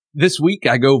This week,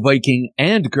 I go Viking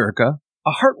and Gurkha,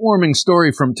 a heartwarming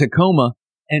story from Tacoma,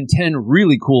 and 10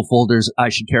 really cool folders I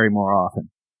should carry more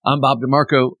often. I'm Bob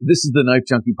DeMarco. This is the Knife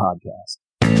Junkie Podcast.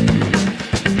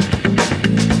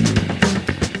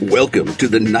 Welcome to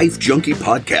the Knife Junkie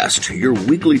Podcast, your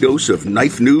weekly dose of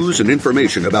knife news and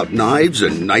information about knives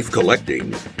and knife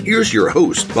collecting. Here's your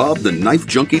host, Bob the Knife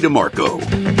Junkie DeMarco.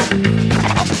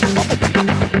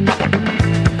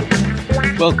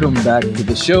 Welcome back to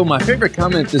the show. My favorite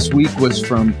comment this week was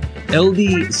from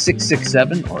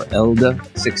LD667 or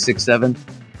Elda667,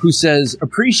 who says,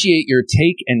 appreciate your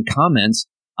take and comments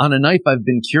on a knife I've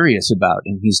been curious about.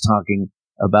 And he's talking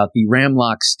about the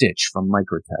Ramlock Stitch from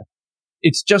Microtech.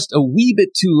 It's just a wee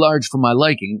bit too large for my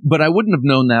liking, but I wouldn't have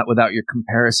known that without your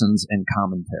comparisons and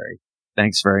commentary.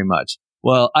 Thanks very much.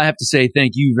 Well, I have to say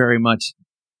thank you very much.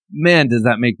 Man, does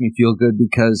that make me feel good,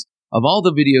 because of all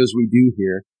the videos we do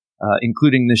here,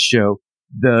 including this show,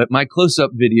 my close-up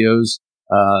videos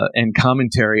and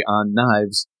commentary on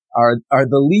knives are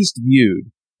the least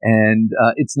viewed, and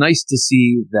it's nice to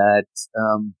see that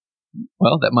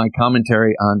that my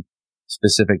commentary on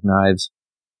specific knives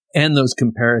and those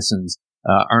comparisons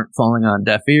aren't falling on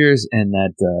deaf ears, and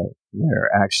that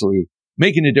they're actually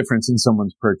making a difference in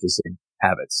someone's purchasing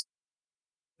habits.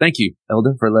 Thank you,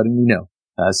 Elda, for letting me know.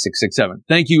 667.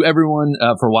 Thank you, everyone,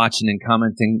 for watching and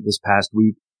commenting this past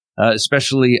week.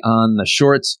 Especially on the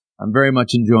shorts. I'm very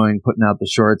much enjoying putting out the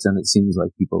shorts, and it seems like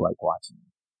people like watching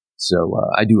them. So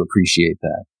I do appreciate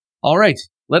that. All right,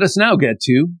 let us now get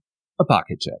to a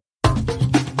pocket check.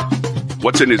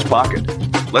 What's in his pocket?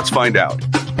 Let's find out.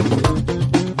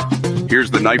 Here's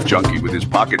the Knife Junkie with his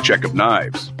pocket check of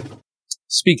knives.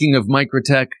 Speaking of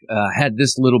Microtech, had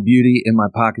this little beauty in my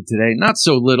pocket today. Not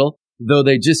so little, though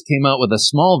they just came out with a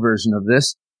small version of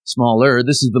this. Smaller.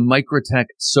 This is the Microtech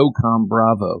SOCOM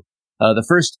Bravo, the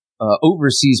first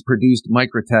overseas produced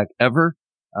Microtech ever.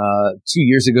 2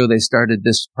 years ago, they started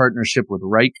this partnership with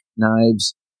Reich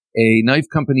Knives, a knife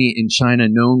company in China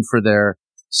known for their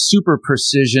super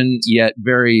precision yet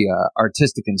very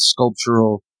artistic and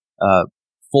sculptural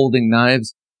folding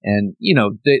knives. And you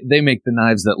know, they make the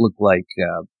knives that look like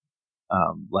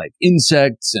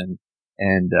insects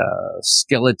and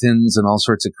skeletons and all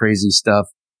sorts of crazy stuff.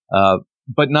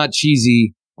 But not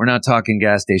cheesy. We're not talking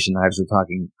gas station knives. We're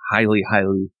talking highly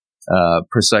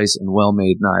precise and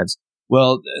well-made knives.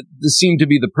 Well, this seemed to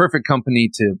be the perfect company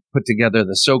to put together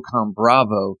the SOCOM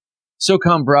Bravo.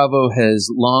 SOCOM Bravo has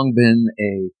long been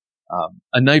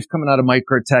a knife coming out of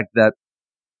Microtech that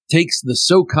takes the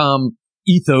SOCOM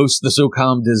ethos, the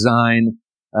SOCOM design,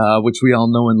 which we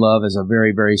all know and love as a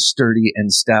very, very sturdy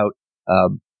and stout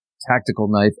tactical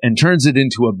knife, and turns it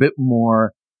into a bit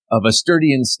more of a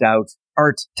sturdy and stout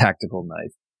art tactical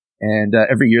knife. And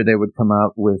every year they would come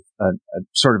out with a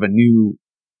sort of a new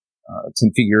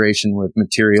configuration with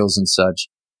materials and such.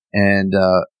 And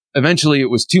eventually it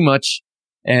was too much,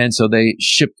 and so they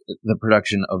shipped the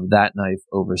production of that knife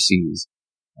overseas.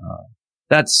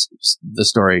 That's the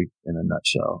story in a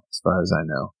nutshell, as far as I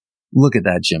know. Look at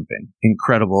that jimping.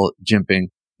 Incredible jimping.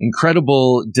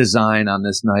 Incredible design on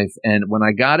this knife. And when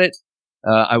I got it,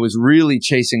 I was really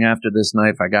chasing after this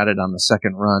knife. I got it on the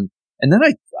second run. And then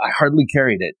I hardly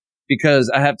carried it, because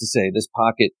I have to say this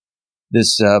pocket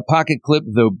clip,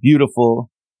 though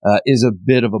beautiful, is a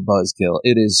bit of a buzzkill.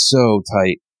 It is so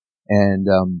tight. And,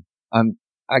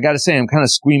 I gotta say, I'm kind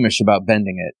of squeamish about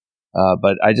bending it.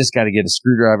 But I just gotta get a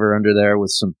screwdriver under there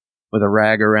with a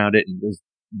rag around it and just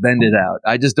bend it out.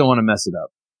 I just don't want to mess it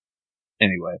up.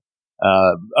 Anyway,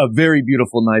 a very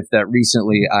beautiful knife that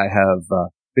recently I have,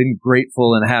 been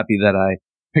grateful and happy that I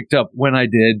picked up when I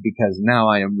did, because now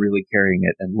I am really carrying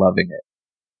it and loving it.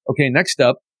 Okay, next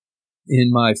up, in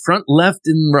my front left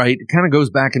and right, it kind of goes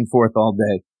back and forth all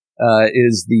day,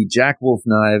 is the Jack Wolf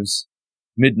Knives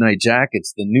Midnight Jack.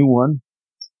 It's the new one.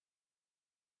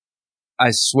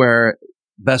 I swear,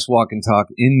 best walk and talk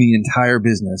in the entire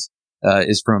business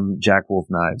is from Jack Wolf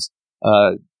Knives.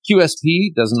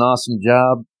 QSP does an awesome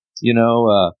job. You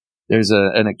know, there's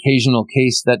an occasional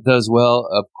case that does well.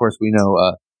 Of course, we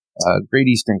know Great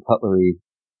Eastern Cutlery.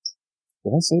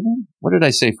 Did I say that? What did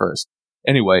I say first?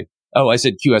 Anyway, I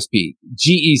said QSP.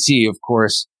 GEC, of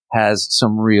course, has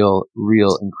some real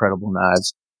incredible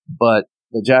knives. But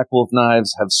the Jack Wolf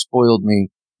Knives have spoiled me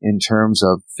in terms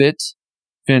of fit,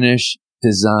 finish,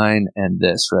 design, and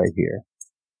this right here.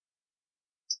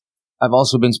 I've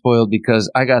also been spoiled because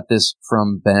I got this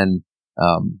from Ben,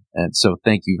 and so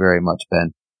thank you very much,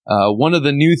 Ben. One of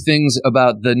the new things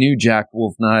about the new Jack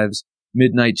Wolf Knives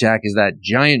Midnight Jack is that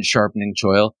giant sharpening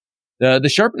choil. The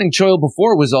sharpening choil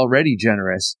before was already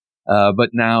generous, but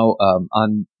now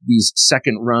on these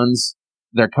second runs,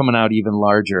 they're coming out even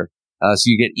larger. So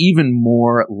you get even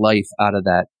more life out of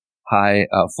that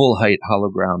full height hollow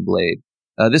ground blade.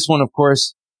 This one, of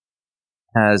course,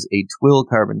 has a twill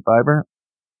carbon fiber,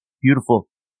 beautiful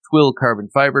twill carbon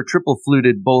fiber, triple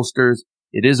fluted bolsters.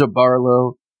 It is a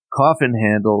Barlow coffin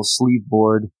handle sleeve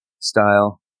board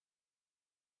style.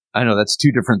 I know that's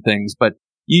two different things, but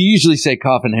you usually say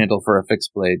coffin handle for a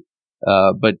fixed blade.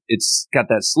 But it's got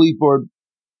that sleeve board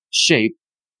shape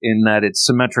in that it's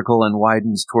symmetrical and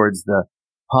widens towards the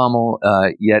pommel,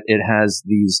 yet it has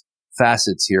these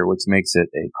facets here, which makes it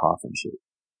a coffin shape.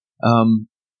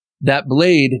 That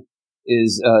blade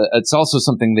is, it's also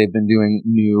something they've been doing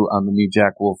new on the new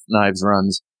Jack Wolf knives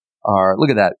runs look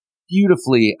at that,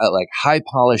 beautifully, like high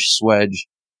polished swedge,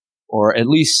 or at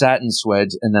least satin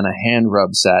swedge, and then a hand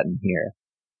rub satin here,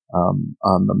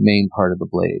 on the main part of the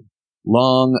blade.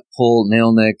 Long, full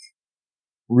nail nick,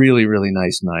 really, really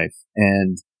nice knife.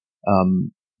 And,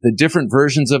 the different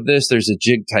versions of this, there's a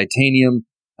jig titanium,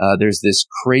 there's this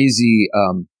crazy,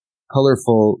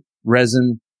 colorful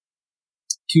resin,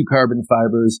 2 carbon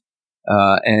fibers,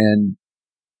 and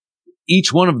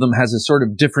each one of them has a sort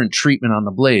of different treatment on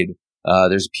the blade.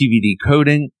 There's PVD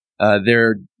coating.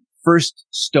 Their first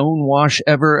stone wash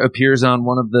ever appears on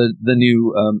one of the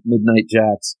new, Midnight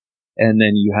Jacks. And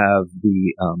then you have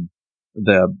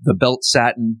the belt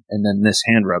satin and then this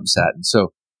hand rub satin.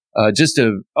 So,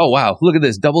 oh wow, look at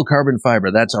this double carbon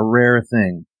fiber. That's a rare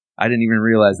thing. I didn't even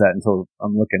realize that until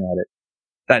I'm looking at it.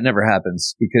 That never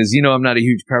happens because, I'm not a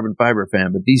huge carbon fiber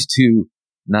fan, but these two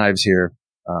knives here,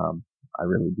 I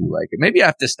really do like it. Maybe I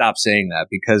have to stop saying that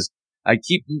because I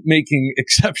keep making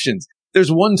exceptions.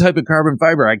 There's one type of carbon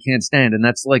fiber I can't stand, and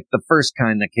that's like the first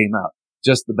kind that came out,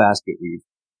 just the basket weave.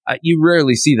 You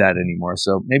rarely see that anymore,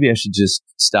 so maybe I should just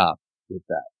stop with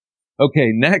that.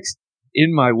 Okay, next,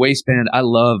 in my waistband, I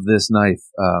love this knife.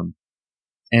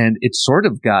 And it's sort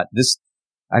of got this,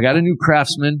 I got a new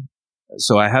Craftsman,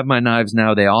 so I have my knives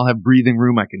now. They all have breathing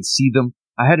room. I can see them.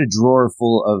 I had a drawer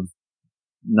full of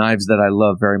knives that I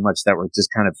love very much that were just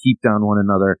kind of heaped on one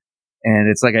another. And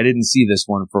it's like I didn't see this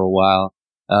one for a while.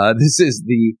 This is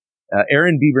the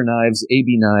Aaron Beaver Knives,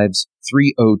 AB Knives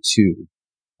 302.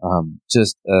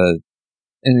 Just an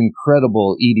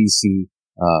incredible EDC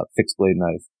fixed blade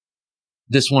knife.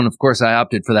 This one, of course, I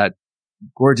opted for that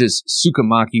gorgeous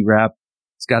Tsukamaki wrap.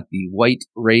 It's got the white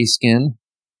ray skin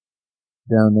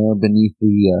down there beneath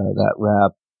that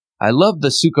wrap. I love the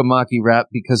Tsukamaki wrap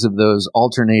because of those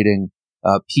alternating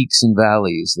peaks and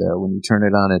valleys there when you turn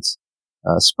it on its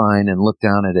spine and look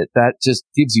down at it. That just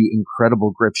gives you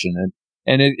incredible gription,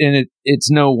 and it's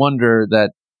no wonder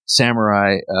that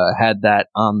samurai had that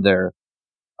on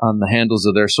the handles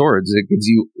of their swords. It gives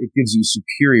you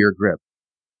superior grip.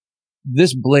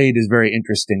 This blade is very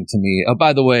interesting to me.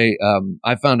 By the way,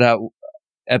 I found out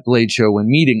at Blade Show when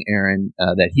meeting Aaron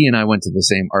that he and I went to the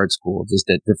same art school, just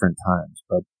at different times.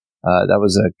 But that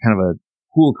was a kind of a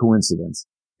cool coincidence.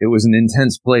 It was an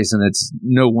intense place, and it's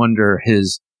no wonder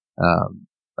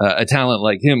a talent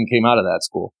like him came out of that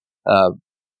school.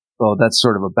 Well, that's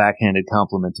sort of a backhanded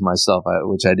compliment to myself,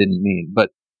 which I didn't mean. But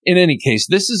in any case,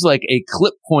 this is like a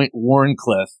clip point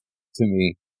Wharncliffe to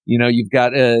me. You've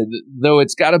got though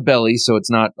it's got a belly, so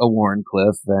it's not a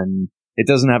Wharncliffe, and it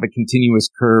doesn't have a continuous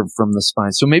curve from the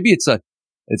spine. So maybe it's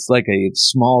like a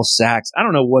small sax. I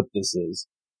don't know what this is,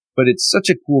 but it's such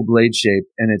a cool blade shape,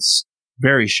 and it's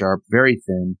very sharp, very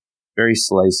thin, very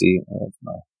slicey.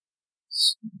 My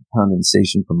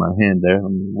condensation from my hand there.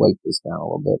 Let me wipe this down a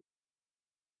little bit.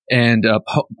 And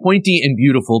pointy and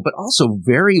beautiful, but also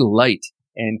very light,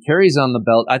 and carries on the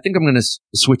belt. I think I'm going to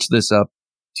switch this up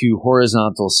to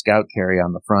horizontal scout carry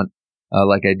on the front,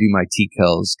 like I do my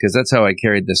T-Kells, because that's how I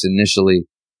carried this initially.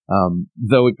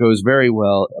 Though it goes very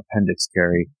well, appendix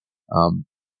carry.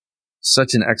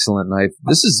 Such an excellent knife.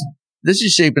 This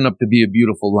is shaping up to be a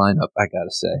beautiful lineup, I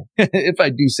gotta say, if I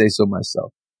do say so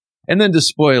myself. And then to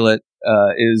spoil it,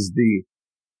 is the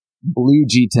blue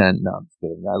G10. No, I'm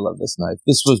kidding. I love this knife.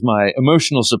 This was my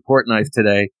emotional support knife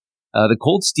today. The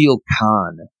Cold Steel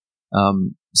Khan.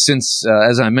 Since,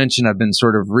 as I mentioned, I've been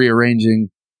sort of rearranging,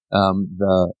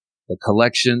 the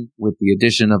collection with the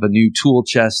addition of a new tool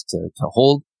chest to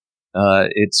hold,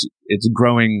 its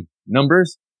growing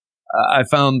numbers. I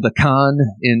found the Khan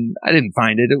I didn't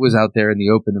find it. It was out there in the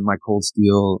open in my Cold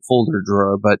Steel folder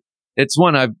drawer, but it's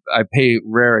one I pay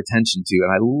rare attention to,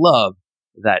 and I love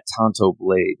that Tanto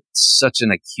blade. It's such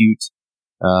an acute,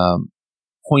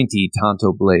 pointy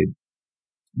Tanto blade.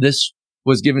 This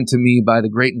was given to me by the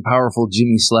great and powerful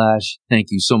Jimmy Slash. Thank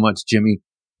you so much, Jimmy.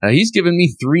 He's given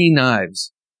me 3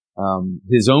 knives.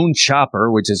 His own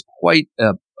chopper, which is quite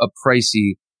a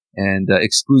pricey and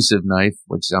exclusive knife,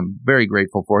 which I'm very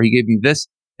grateful for. He gave me this,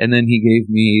 and then he gave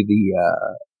me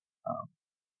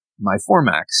my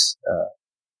Formax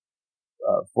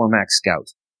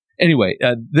Scout. Anyway,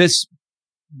 this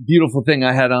beautiful thing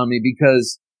I had on me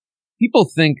because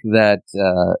people think that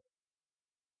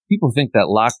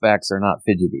lockbacks are not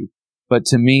fidgety, but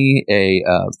to me,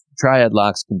 triad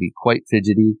locks can be quite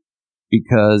fidgety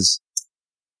because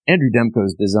Andrew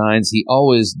Demko's designs, he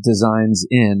always designs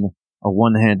in a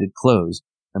one-handed close.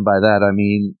 And by that, I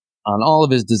mean, on all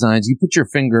of his designs, you put your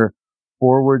finger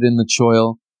forward in the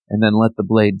choil and then let the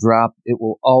blade drop.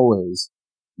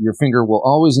 Your finger will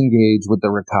always engage with the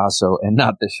ricasso and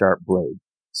not the sharp blade.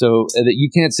 So that you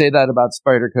can't say that about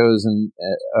Spydercos, and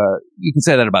you can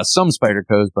say that about some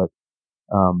Spydercos, but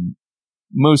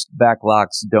most back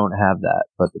locks don't have that.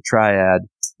 But the Triad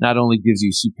not only gives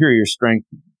you superior strength,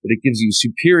 but it gives you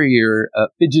superior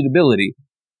fidgetability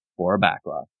for a back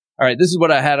lock. All right, this is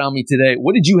what I had on me today.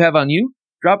 What did you have on you?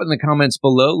 Drop it in the comments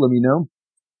below. Let me know.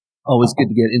 Always good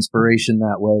to get inspiration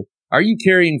that way. Are you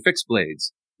carrying fixed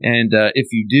blades? And if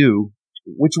you do,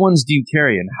 which ones do you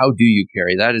carry and how do you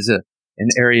carry? That is an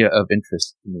area of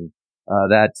interest to me.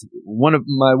 That one of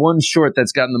my one short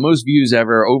that's gotten the most views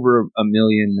ever, over 1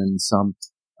 million and some,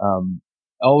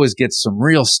 always gets some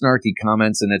real snarky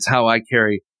comments, and it's how I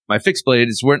carry my fixed blade.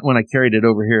 It's when I carried it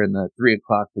over here in the 3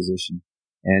 o'clock position.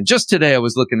 And just today I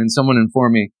was looking and someone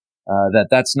informed me that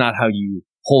that's not how you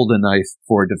hold a knife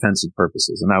for defensive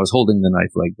purposes. And I was holding the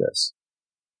knife like this.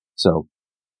 So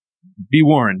be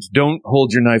warned, don't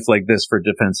hold your knife like this for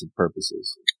defensive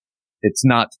purposes. It's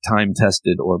not time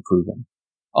tested or proven.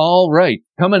 All right,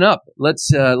 coming up,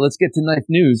 let's get to knife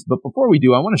news. But before we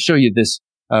do, I want to show you this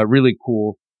really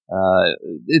cool.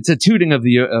 It's a tooting of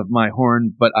my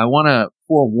horn, but I want to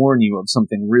forewarn you of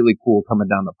something really cool coming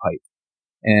down the pipe.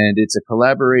 And it's a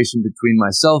collaboration between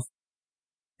myself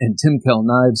and Tim Kell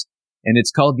Knives, and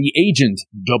it's called the Agent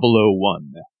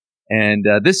 001. And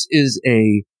this is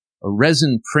a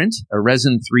resin print, a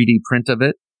resin 3D print of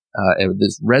it.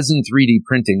 This resin 3D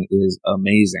printing is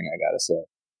amazing, I gotta say.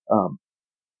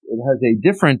 It has a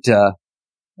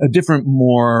different,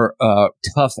 more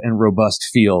tough and robust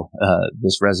feel,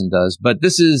 this resin does. But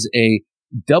this is a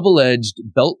double-edged,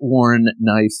 belt-worn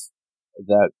knife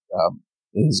that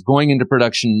is going into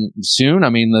production soon. I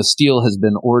mean, the steel has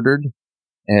been ordered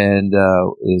and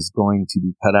is going to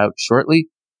be cut out shortly.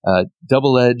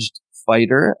 Double-edged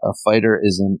fighter. A fighter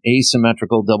is an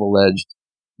asymmetrical double-edged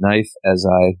knife, as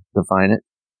I define it,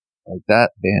 like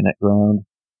that, bayonet ground.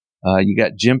 You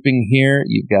got jimping here.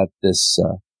 You've got this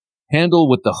handle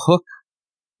with the hook.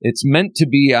 It's meant to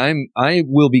be. I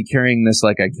will be carrying this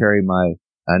like I carry my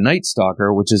Night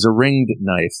Stalker, which is a ringed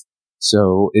knife.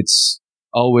 So it's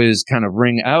always kind of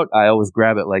ring out. I always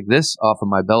grab it like this off of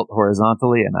my belt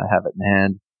horizontally, and I have it in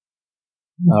hand,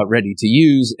 ready to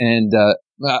use. And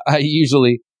I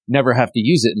usually never have to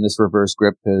use it in this reverse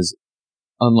grip because,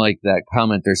 unlike that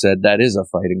commenter said, that is a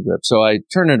fighting grip. So I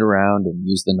turn it around and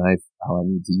use the knife how I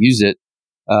need to use it.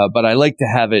 But I like to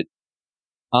have it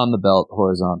on the belt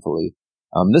horizontally.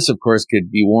 This, of course,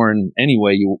 could be worn any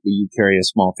way you carry a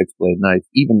small fixed blade knife,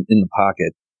 even in the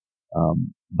pocket.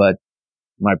 But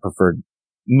my preferred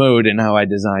mode and how I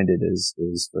designed it is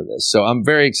for this. So I'm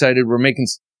very excited. We're making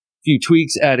a few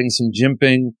tweaks, adding some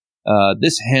jimping.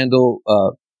 This handle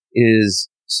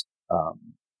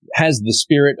has the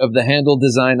spirit of the handle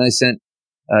design I sent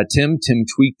Tim. Tim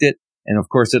tweaked it, and of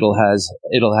course it'll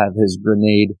have his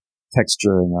grenade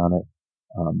texturing on it.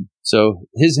 So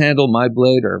his handle, my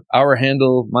blade, or our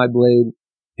handle, my blade,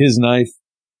 his knife,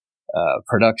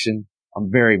 production. I'm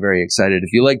very, very excited.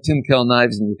 If you like Tim Kell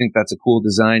Knives and you think that's a cool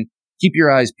design, keep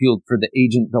your eyes peeled for the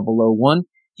Agent 001.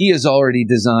 He has already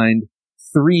designed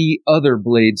 3 other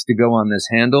blades to go on this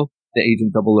handle, the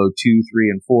Agent 002, 3,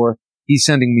 and 4. He's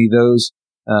sending me those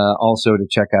also to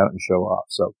check out and show off.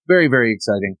 So very, very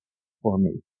exciting for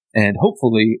me. And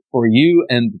hopefully for you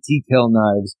and the T. Kell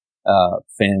Knives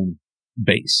fan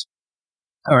base.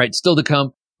 All right, still to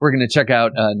come, we're going to check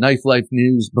out Knife Life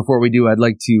News. Before we do, I'd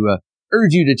like to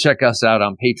urge you to check us out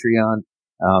on Patreon.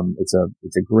 It's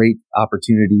a great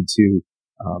opportunity to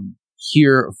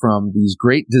hear from these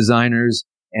great designers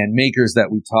and makers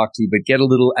that we talk to, but get a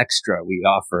little extra. We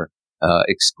offer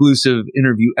exclusive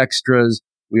interview extras.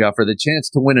 We offer the chance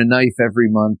to win a knife every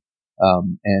month,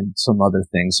 and some other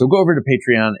things. So go over to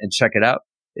Patreon and check it out.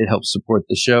 It helps support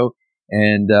the show.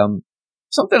 And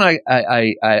something I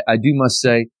do must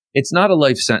say, it's not a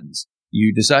life sentence.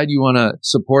 You decide you want to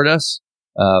support us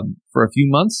for a few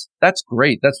months. That's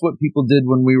great. That's what people did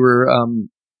when we were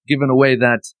giving away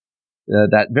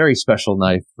that very special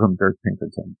knife from Dirk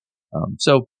Pinkerton.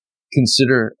 So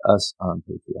consider us on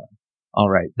Patreon. All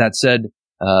right. That said,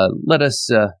 let us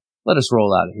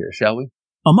roll out of here, shall we?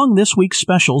 Among this week's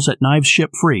specials at Knives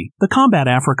Ship Free, the Combat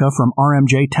Africa from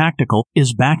RMJ Tactical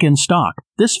is back in stock.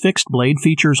 This fixed blade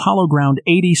features hollow ground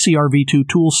 80 CRV2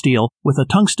 tool steel with a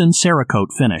tungsten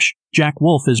Cerakote finish. Jack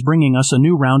Wolf is bringing us a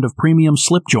new round of premium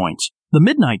slip joints. The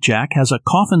Midnight Jack has a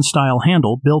coffin-style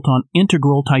handle built on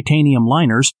integral titanium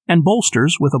liners and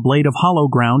bolsters with a blade of hollow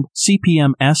ground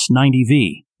CPM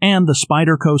S90V, and the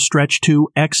Spyderco Stretch 2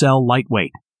 XL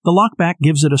Lightweight. The lockback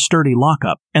gives it a sturdy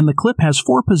lockup, and the clip has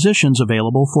 4 positions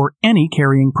available for any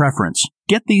carrying preference.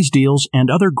 Get these deals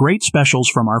and other great specials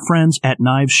from our friends at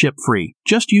Knives Ship Free.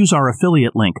 Just use our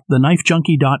affiliate link,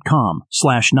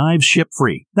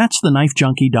 thenifejunkie.com/knivesshipfree. That's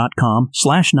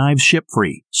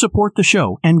thenifejunkie.com/knivesshipfree. Support the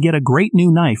show and get a great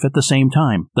new knife at the same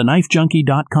time.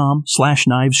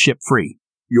 thenifejunkie.com/knivesshipfree.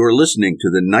 You're listening to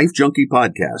the Knife Junkie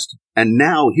podcast. And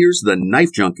now here's the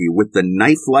Knife Junkie with the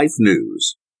Knife Life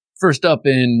News. First up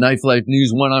in Knife Life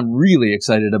News, one I'm really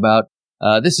excited about.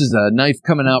 This is a knife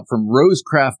coming out from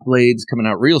Rosecraft Blades, coming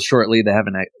out real shortly. They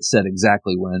haven't said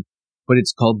exactly when, but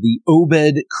it's called the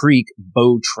Obed Creek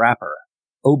Bow Trapper.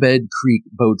 Obed Creek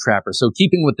Bow Trapper. So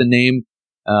keeping with the naming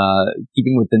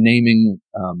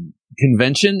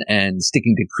convention and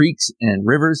sticking to creeks and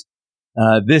rivers,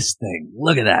 this thing,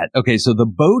 look at that. Okay, so the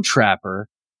Bow Trapper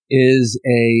is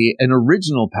an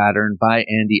original pattern by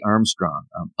Andy Armstrong.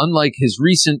 Unlike his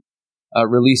recent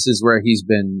releases where he's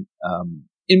been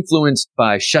influenced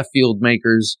by Sheffield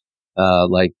makers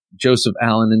like Joseph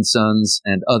Allen and Sons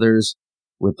and others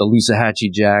with the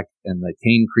Loosahatchee Jack and the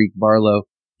Cane Creek Barlow.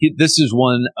 This is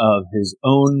one of his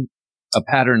own, a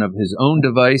pattern of his own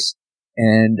device,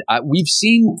 and we've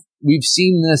seen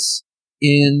this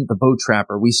in the Bow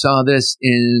Trapper. We saw this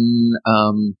in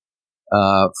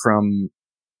from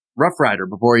Rough Rider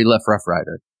before he left Rough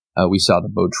Rider. We saw the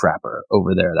Bow Trapper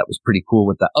over there. That was pretty cool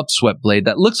with the upswept blade.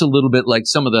 That looks a little bit like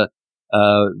some of the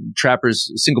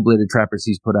single-bladed trappers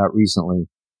he's put out recently.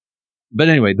 But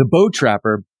anyway, the Bow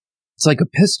Trapper, it's like a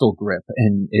pistol grip,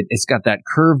 and it's got that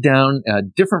curve down,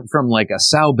 different from like a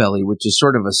sow belly, which is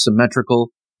sort of a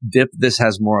symmetrical dip. This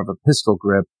has more of a pistol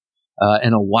grip,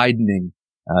 and a widening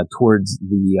towards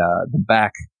the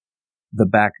back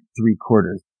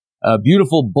 3/4.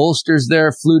 Beautiful bolsters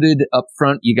there, fluted up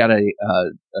front. You got a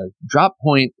drop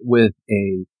point with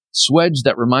a swedge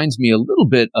that reminds me a little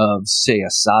bit of, say, a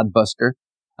Sodbuster.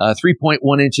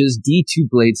 3.1 inches, D2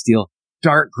 blade steel,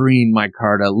 dark green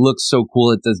micarta. Looks so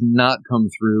cool. It does not come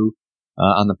through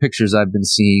on the pictures I've been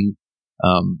seeing,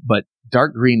 but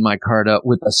dark green micarta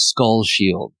with a skull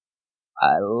shield.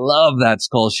 I love that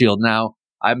skull shield. Now,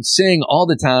 I'm saying all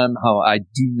the time how I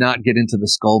do not get into the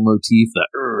skull motif,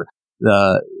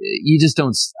 I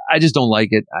just don't like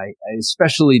it. I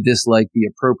especially dislike the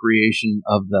appropriation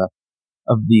of the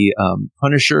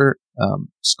Punisher,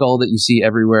 skull that you see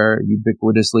everywhere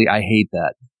ubiquitously. I hate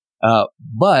that.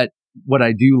 But what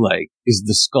I do like is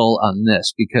the skull on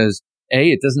this because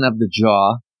A, it doesn't have the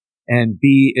jaw, and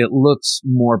B, it looks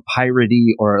more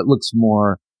piratey, or it looks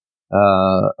more,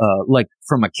 like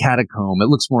from a catacomb. It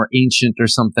looks more ancient or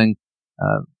something,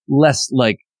 less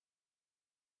like,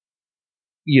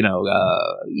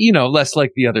 less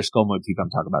like the other skull motif I'm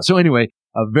talking about. So anyway,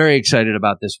 I'm very excited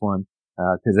about this one,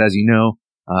 cause as you know,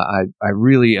 I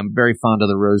really am very fond of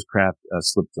the Rosecraft,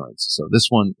 slip joints. So this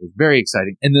one is very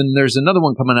exciting. And then there's another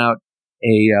one coming out,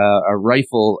 a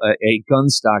rifle, a gun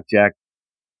stock jack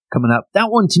coming out.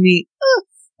 That one to me, I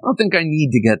don't think I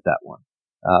need to get that one.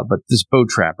 But this Bow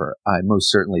Trapper, I most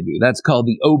certainly do. That's called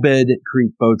the Obed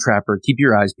Creek Bow Trapper. Keep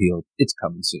your eyes peeled. It's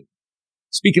coming soon.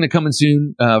 Speaking of coming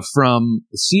soon, from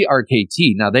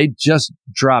CRKT, now they just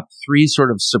dropped 3 sort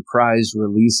of surprise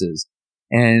releases.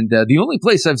 And the only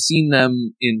place I've seen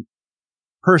them in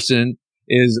person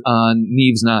is on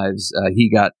Neve's Knives. He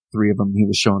got 3 of them. He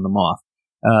was showing them off.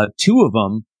 2 of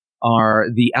them are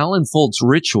the Alan Foltz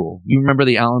Ritual. You remember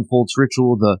the Alan Foltz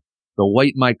Ritual, the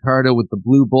white micarta with the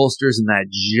blue bolsters and that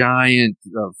giant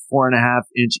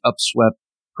 4.5-inch upswept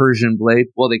Persian blade?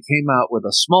 Well, they came out with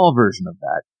a small version of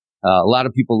that. A lot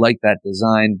of people like that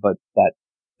design, but that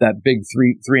big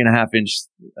 3.5-inch,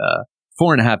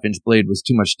 4.5-inch blade was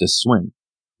too much to swing.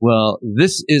 Well,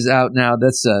 this is out now.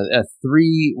 That's a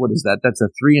 3, what is that? That's a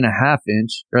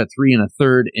 3.5-inch or a 3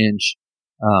 1/3 inch,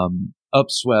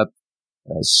 upswept,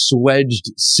 swedged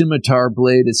scimitar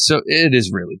blade. It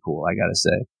is really cool, I gotta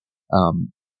say.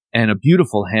 And a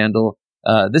beautiful handle.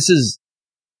 This is,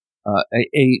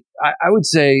 I would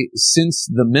say since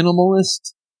the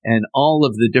Minimalist and all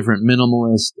of the different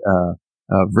Minimalist,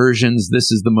 versions,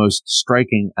 this is the most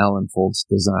striking Alan Foltz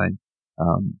design.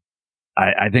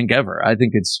 I think ever. I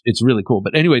think it's really cool.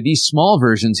 But anyway, these small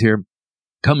versions here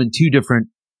come in two different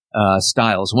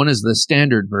styles. One is the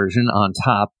standard version on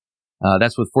top.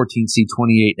 That's with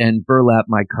 14C28N burlap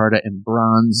micarta and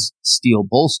bronze steel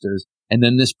bolsters. And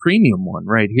then this premium one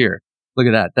right here. Look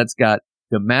at that. That's got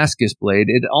Damascus blade.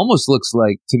 It almost looks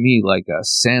like, to me, like a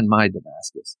San Mai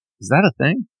Damascus. Is that a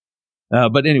thing?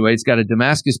 But anyway, it's got a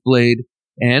Damascus blade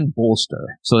and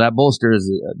bolster. So that bolster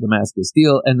is a Damascus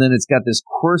steel. And then it's got this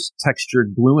coarse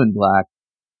textured blue and black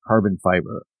carbon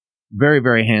fiber. Very,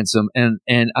 very handsome. And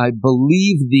I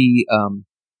believe the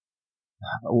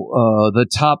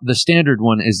standard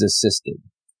one is assisted.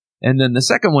 And then the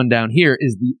second one down here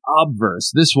is the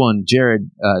obverse. This one,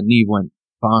 Jared, Neve went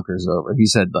bonkers over. He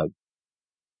said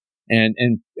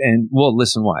and well,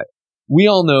 listen why. We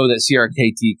all know that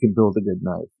CRKT can build a good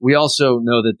knife. We also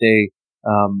know that they,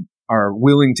 are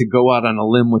willing to go out on a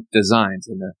limb with designs,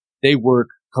 and they work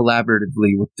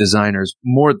collaboratively with designers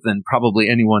more than probably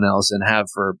anyone else, and have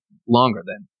for longer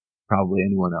than probably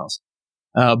anyone else.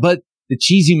 But the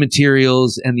cheesy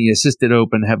materials and the assisted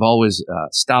open have always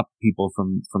stopped people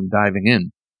from diving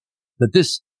in. But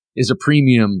this is a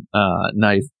premium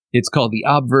knife. It's called the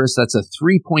Obverse. That's a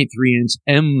 3.3-inch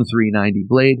M390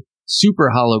 blade, super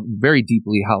hollow, very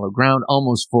deeply hollow ground,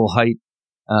 almost full height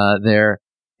there.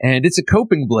 And it's a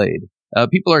coping blade.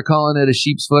 People are calling it a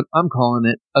sheep's foot. I'm calling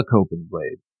it a coping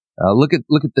blade. Look at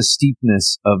the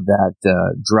steepness of that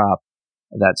drop,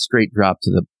 that straight drop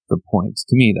to the points.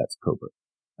 To me, that's copper.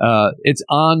 It's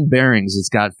on bearings. It's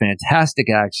got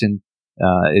fantastic action.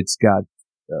 It's got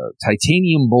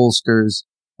titanium bolsters.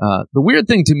 The weird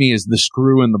thing to me is the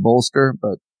screw in the bolster,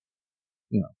 but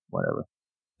whatever.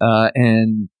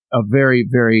 And a very,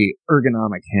 very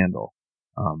ergonomic handle.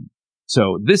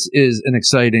 So this is an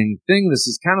exciting thing. This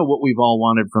is kind of what we've all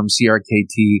wanted from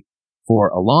CRKT for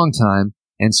a long time.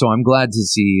 And so I'm glad to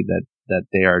see that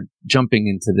they are jumping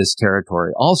into this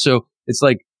territory. Also, it's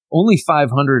like only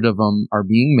 500 of them are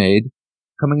being made,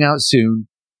 coming out soon,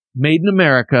 made in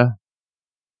America,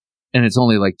 and it's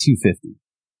only like $250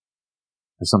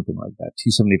 or something like that,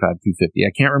 $275, $250.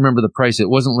 I can't remember the price. It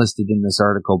wasn't listed in this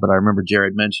article, but I remember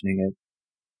Jared mentioning it.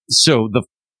 So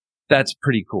that's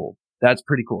pretty cool. That's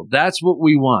pretty cool. That's what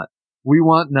we want. We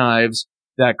want knives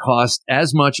that cost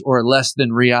as much or less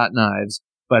than Riot knives,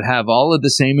 but have all of the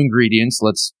same ingredients.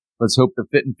 Let's hope the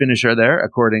fit and finish are there,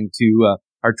 according to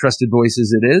our trusted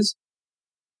voices it is.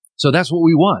 So that's what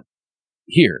we want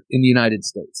here in the United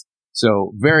States.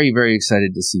 So very, very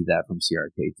excited to see that from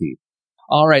CRKT.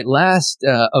 All right, last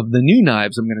of the new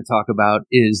knives I'm going to talk about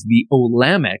is the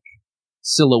Olamic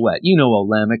Silhouette. You know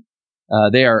Olamic.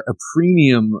 They are a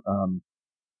premium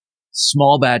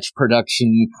small batch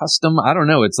production custom. I don't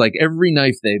know. It's like every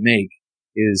knife they make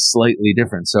is slightly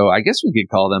different. So I guess we could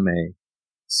call them a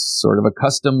sort of a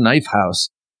custom knife house.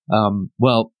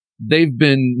 Well, they've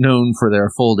been known for their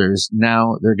folders.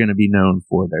 Now they're going to be known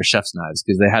for their chef's knives,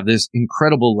 because they have this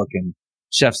incredible looking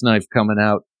chef's knife coming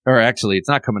out. Or actually, it's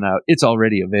not coming out. It's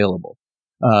already available.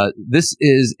 This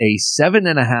is a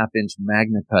 7.5-inch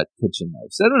MagnaCut kitchen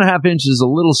knife. 7.5 inches is a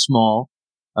little small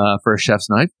for a chef's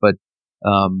knife, but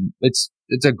it's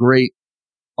a great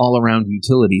all around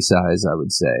utility size, I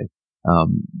would say.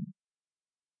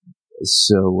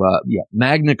 Yeah,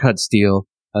 MagnaCut steel.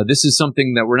 This is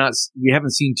something that we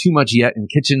haven't seen too much yet in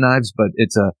kitchen knives, but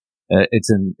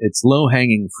it's low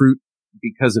hanging fruit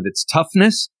because of its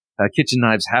toughness. Kitchen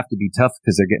knives have to be tough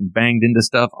because they're getting banged into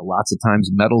stuff, lots of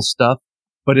times metal stuff,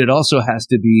 but it also has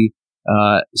to be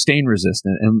stain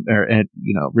resistant and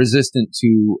resistant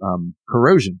to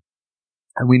corrosion.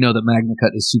 And we know that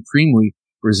MagnaCut is supremely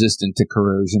resistant to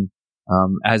corrosion.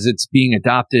 As it's being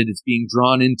adopted, it's being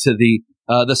drawn into the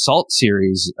Salt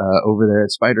series over there at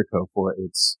Spyderco for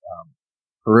its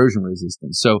corrosion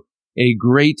resistance. So a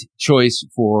great choice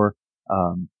for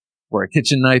a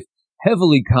kitchen knife.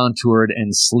 Heavily contoured and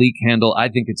sleek handle. I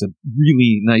think it's a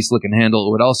really nice looking handle.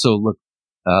 It would also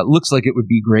looks like it would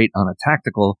be great on a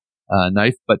tactical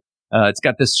knife, but it's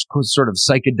got this sort of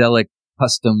psychedelic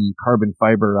custom carbon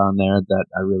fiber on there that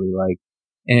I really like.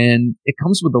 And it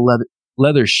comes with a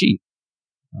leather sheath,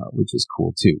 which is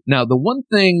cool too. Now, the one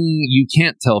thing you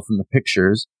can't tell from the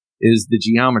pictures is the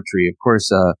geometry. Of course,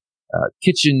 a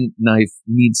kitchen knife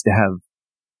needs to have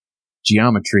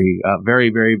geometry,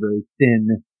 very, very, very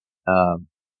thin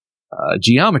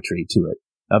geometry to it,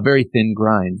 a very thin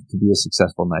grind to be a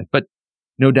successful knife. But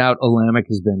no doubt Olamic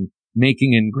has been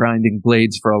making and grinding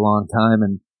blades for a long time,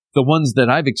 and the ones that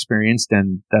I've experienced,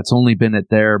 and that's only been at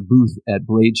their booth at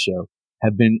Blade Show,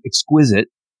 have been exquisite.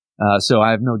 So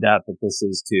I have no doubt that this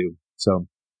is too. So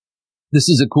this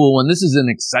is a cool one. This is an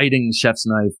exciting chef's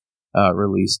knife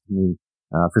release to me,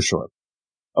 for sure.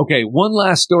 Okay, one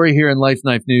last story here in Life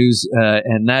Knife News,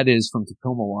 and that is from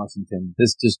Tacoma, Washington.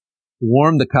 This just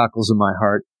warmed the cockles of my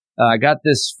heart. I got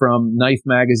this from Knife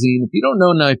Magazine. If you don't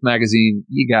know Knife Magazine,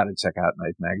 you got to check out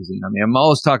Knife Magazine. I mean, I'm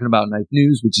always talking about Knife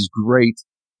News, which is great,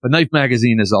 but Knife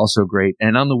Magazine is also great.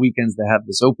 And on the weekends, they have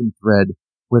this open thread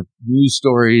with news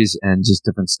stories and just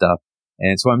different stuff.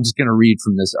 And so I'm just going to read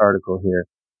from this article here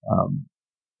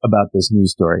about this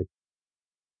news story.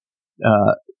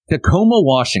 Tacoma,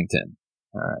 Washington.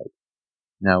 All right.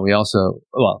 Now we also,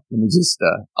 well, let me just,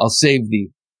 I'll save the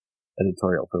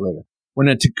editorial for later. When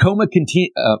a Tacoma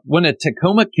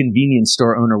convenience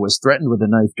store owner was threatened with a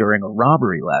knife during a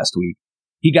robbery last week,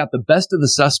 he got the best of the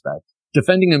suspect,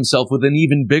 defending himself with an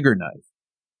even bigger knife.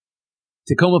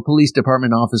 Tacoma Police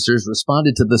Department officers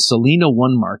responded to the Salina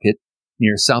One Market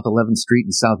near South 11th Street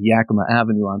and South Yakima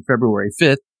Avenue on February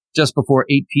 5th, just before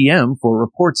 8 p.m. for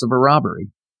reports of a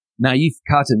robbery. Naif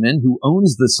Katamin, who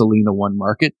owns the Salina One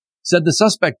Market, said the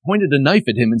suspect pointed a knife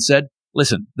at him and said,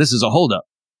 "Listen, this is a holdup."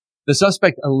 The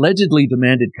suspect allegedly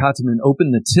demanded Katamin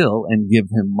open the till and give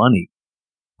him money.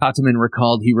 Katamin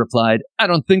recalled he replied, "I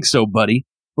don't think so, buddy,"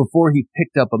 before he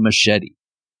picked up a machete.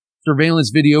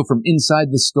 Surveillance video from inside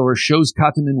the store shows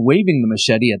Katamin waving the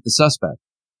machete at the suspect.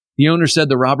 The owner said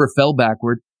the robber fell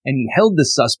backward and he held the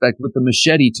suspect with the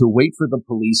machete to wait for the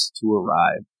police to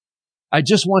arrive. "I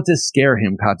just want to scare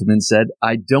him," Katamin said.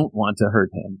 "I don't want to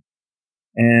hurt him."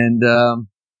 And,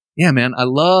 yeah, man, I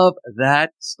love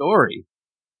that story.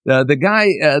 The guy,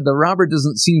 the robber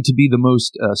doesn't seem to be the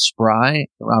most, spry.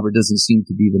 The robber doesn't seem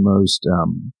to be the most,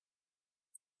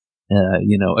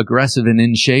 aggressive and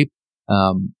in shape.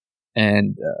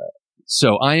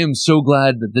 So I am so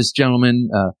glad that this gentleman,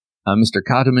 Mr.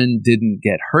 Katamin, didn't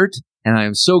get hurt. And I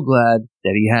am so glad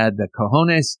that he had the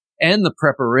cojones and the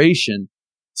preparation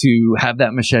to have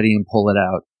that machete and pull it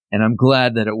out. And I'm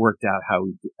glad that it worked out how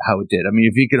it did. I mean,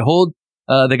 if he could hold,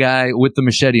 the guy with the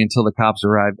machete until the cops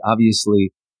arrived,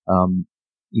 obviously, the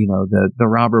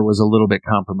robber was a little bit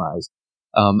compromised.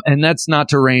 And that's not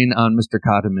to rain on Mr.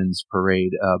 Katamin's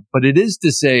parade. But it is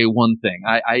to say one thing.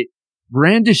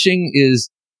 Brandishing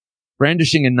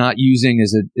and not using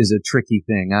is a tricky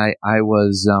thing. I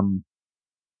was,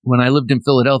 when I lived in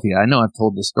Philadelphia, I know I've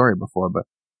told this story before, but,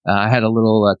 I had a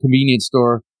little, convenience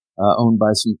store, owned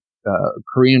by some,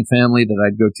 Korean family that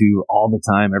I'd go to all the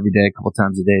time, every day, a couple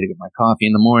times a day to get my coffee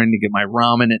in the morning, to get my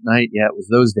ramen at night. Yeah, it was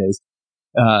those days.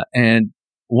 And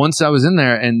once I was in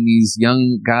there and these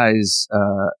young guys,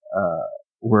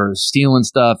 were stealing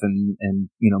stuff and,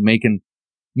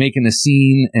 making a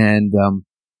scene and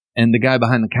the guy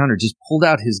behind the counter just pulled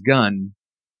out his gun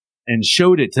and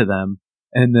showed it to them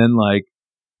and then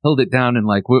held it down and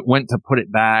went to put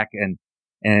it back and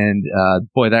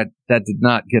boy, that did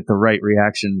not get the right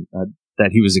reaction,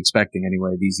 that he was expecting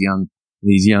anyway. These young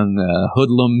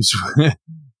hoodlums,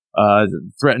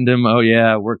 threatened him. "Oh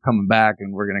yeah, we're coming back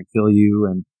and we're going to kill you,"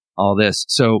 and all this.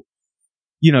 So,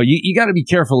 you got to be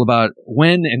careful about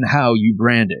when and how you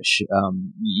brandish.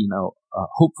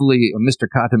 Hopefully Mr.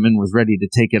 Katamin was ready to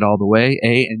take it all the way,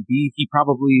 A, and B, he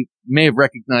probably may have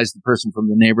recognized the person from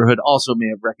the neighborhood, also may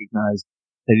have recognized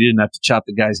that he didn't have to chop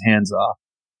the guy's hands off.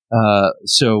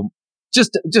 So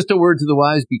just a word to the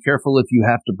wise, be careful if you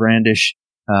have to brandish,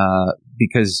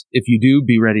 because if you do,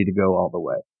 be ready to go all the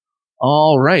way.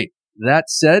 All right. That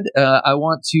said, I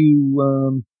want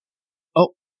to,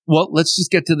 let's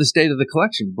just get to the state of the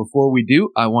collection. Before we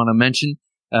do, I want to mention,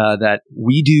 that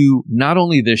we do not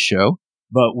only this show,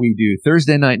 but we do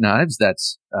Thursday Night Knives.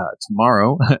 That's,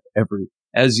 tomorrow,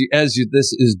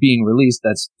 this is being released.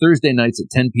 That's Thursday nights at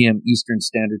 10 p.m. Eastern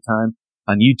Standard Time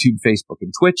on YouTube, Facebook,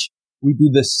 and Twitch. We do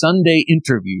the Sunday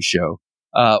interview show,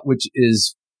 which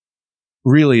is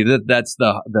really that's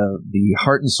the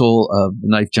heart and soul of the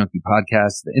Knife Junkie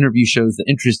podcast. The interview shows, the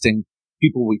interesting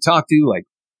people we talk to, like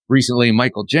recently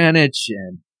Michael Janich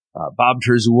and Bob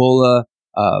Terzuola.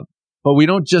 But we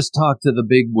don't just talk to the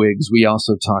big wigs. We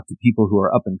also talk to people who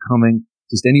are up and coming,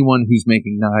 just anyone who's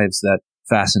making knives that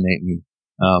fascinate me.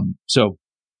 So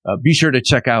be sure to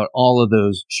check out all of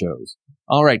those shows.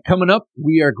 All right, coming up,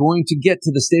 we are going to get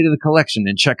to the state of the collection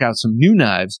and check out some new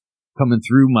knives coming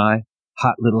through my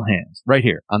hot little hands right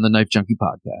here on the Knife Junkie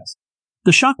podcast.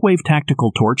 The Shockwave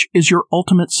Tactical Torch is your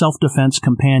ultimate self-defense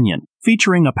companion,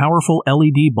 featuring a powerful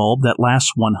LED bulb that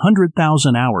lasts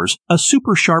 100,000 hours, a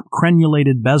super sharp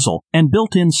crenulated bezel, and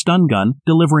built-in stun gun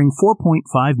delivering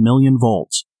 4.5 million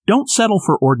volts. Don't settle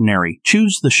for ordinary.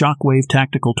 Choose the Shockwave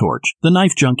Tactical Torch.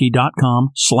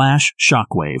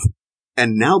 TheKnifeJunkie.com/Shockwave.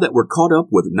 And now that we're caught up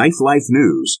with Knife Life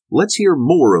News, let's hear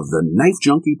more of the Knife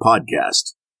Junkie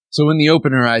podcast. So in the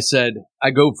opener, I said,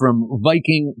 I go from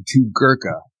Viking to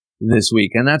Gurkha. this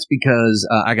week, and that's because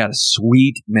I got a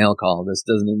sweet mail call. This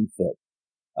doesn't even fit.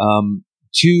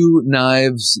 Two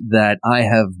knives that I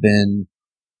have been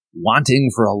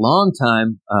wanting for a long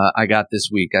time. I got this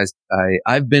week.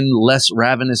 I've been less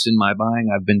ravenous in my buying.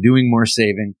 I've been doing more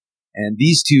saving, and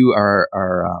these two are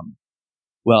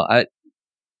well,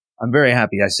 I'm very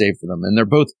happy I saved for them, and they're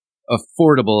both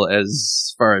affordable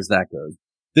as far as that goes.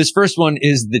 This first one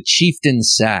is the Chieftain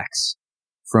Sax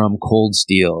from Cold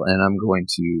Steel, and I'm going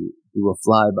to do a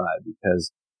flyby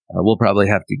because we'll probably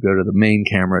have to go to the main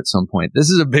camera at some point. This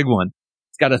is a big one.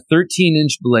 It's got a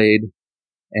 13-inch blade,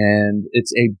 and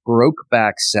it's a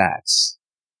broke-back sax.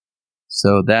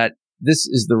 So this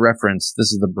is the reference.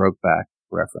 This is the broke-back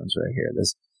reference right here.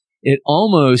 It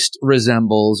almost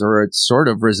resembles, or it sort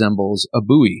of resembles, a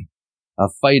Bowie, a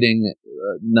fighting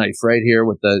knife right here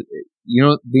with the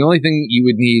only thing you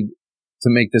would need to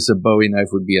make this a Bowie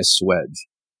knife would be a swedge.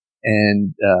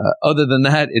 And other than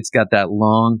that, it's got that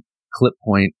long clip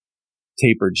point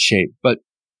tapered shape. But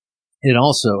it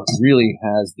also really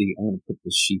has I'm going to put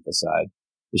the sheath aside.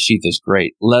 The sheath is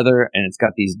great. Leather, and it's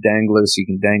got these danglers so you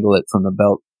can dangle it from the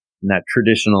belt in that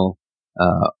traditional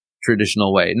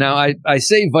way. Now, I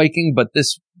say Viking, but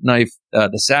this knife,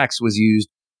 the sax, was used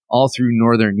all through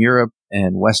Northern Europe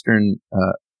and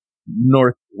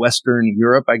Northwestern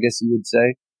Europe, I guess you would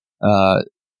say,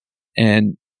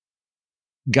 and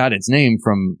got its name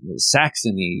from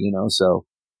Saxony, so,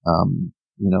 in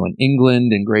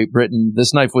England and Great Britain,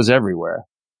 this knife was everywhere.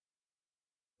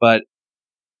 But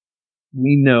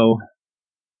we know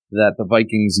that the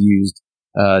Vikings used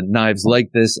knives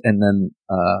like this, and then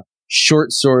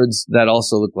short swords that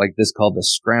also look like this called the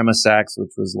Scrama sax,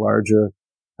 which was larger,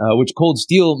 which Cold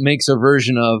Steel makes a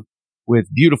version of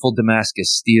with beautiful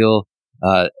Damascus steel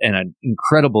and an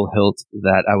incredible hilt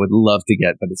that I would love to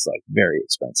get, but it's like very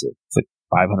expensive. It's like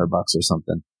 $500 or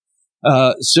something.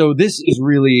 So this is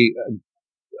really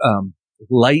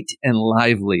light and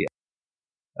lively.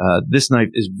 This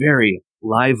knife is very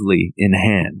lively in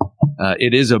hand.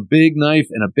 It is a big knife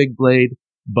and a big blade,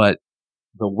 but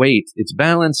the weight, it's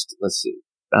balanced. Let's see,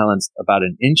 balanced about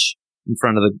an inch in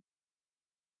front of the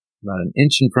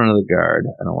guard.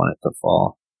 I don't want it to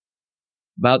fall.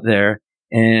 About there.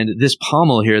 And this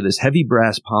pommel here, this heavy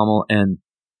brass pommel, and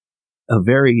a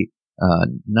very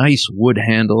nice wood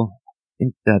handle. I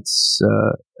think that's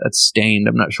stained.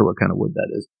 I'm not sure what kind of wood that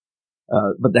is.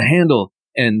 But the handle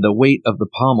and the weight of the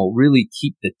pommel really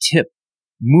keep the tip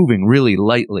moving really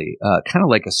lightly, kind of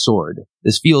like a sword.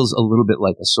 This feels a little bit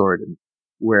like a sword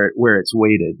where it's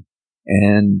weighted,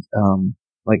 and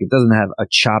like it doesn't have a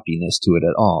choppiness to it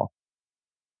at all.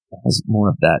 It has more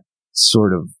of that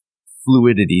sort of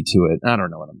fluidity to it. I don't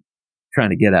know what I'm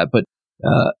trying to get at, but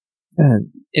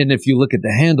and if you look at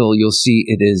the handle, you'll see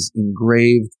it is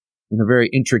engraved in a very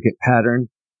intricate pattern,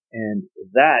 and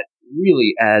that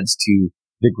really adds to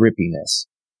the grippiness.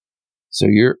 So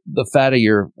the fat of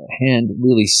your hand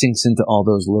really sinks into all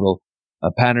those little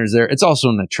patterns there. It's also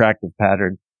an attractive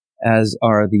pattern, as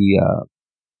are the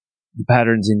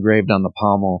patterns engraved on the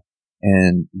pommel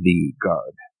and the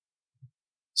guard.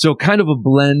 So kind of a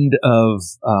blend of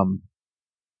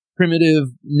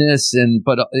primitiveness,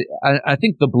 but I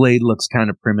think the blade looks kind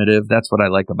of primitive. That's what I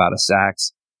like about a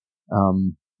sax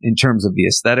in terms of the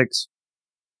aesthetics.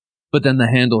 But then the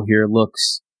handle here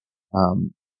looks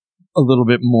a little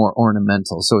bit more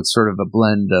ornamental. So it's sort of a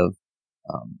blend of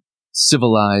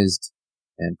civilized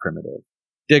and primitive.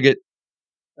 Dig it.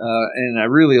 And I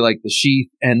really like the sheath.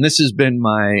 And this has been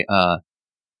my,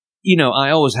 I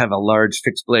always have a large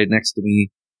fixed blade next to me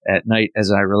at night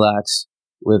as I relax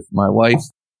with my wife.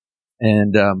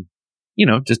 And,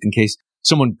 just in case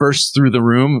someone bursts through the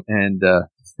room and I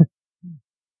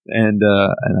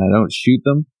don't shoot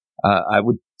them, I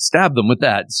would stab them with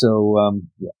that. So,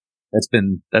 that's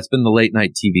been the late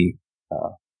night TV,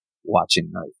 watching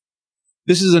night.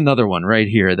 This is another one right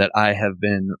here that I have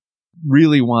been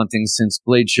really wanting since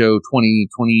Blade Show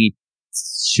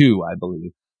 2022, I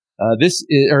believe. This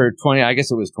is, or 20, I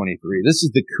guess it was 23. This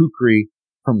is the Kukri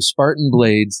from Spartan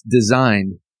Blades,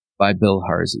 designed by Bill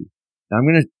Harsey. Now I'm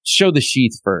going to show the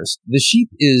sheath first. The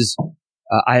sheath is,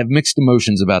 I have mixed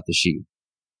emotions about the sheath.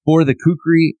 For the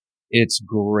Kukri, it's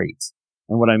great.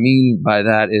 And what I mean by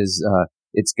that is,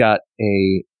 it's got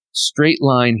a straight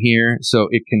line here, so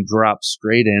it can drop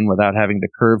straight in without having to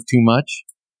curve too much.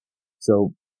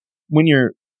 So when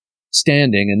you're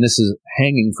standing and this is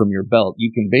hanging from your belt,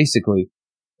 you can basically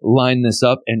line this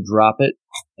up and drop it,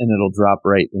 and it'll drop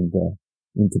right into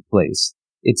place.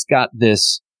 It's got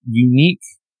this unique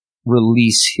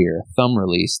release here, thumb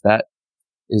release, that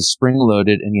is spring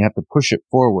loaded, and you have to push it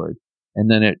forward, and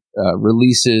then it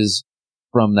releases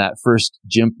from that first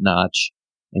jimp notch,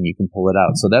 and you can pull it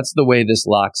out. So that's the way this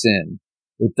locks in.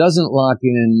 It doesn't lock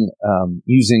in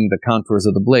using the contours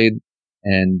of the blade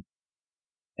and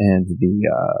the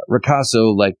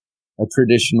ricasso like a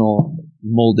traditional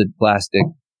molded plastic,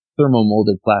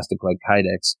 thermo-molded plastic like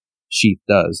Kydex sheath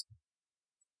does.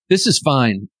 This is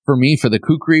fine for me for the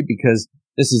kukri because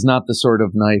this is not the sort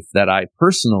of knife that I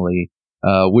personally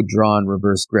would draw in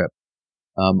reverse grip.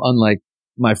 Unlike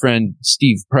my friend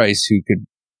Steve Price, who could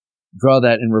draw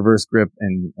that in reverse grip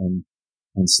and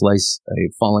slice a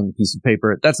falling piece of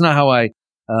paper. That's not how I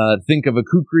think of a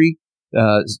kukri,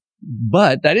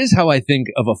 but that is how I think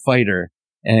of a fighter.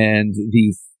 And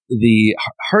the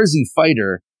Harzi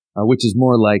fighter, which is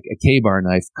more like a K-bar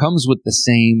knife, comes with the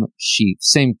same sheath,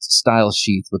 same style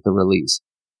sheath with the release,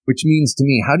 which means to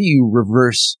me, how do you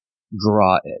reverse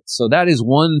draw it? So that is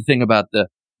one thing about the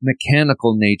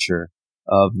mechanical nature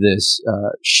of this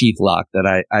sheath lock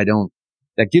that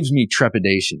that gives me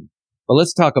trepidation. But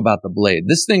let's talk about the blade.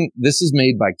 This is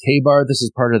made by K-bar. This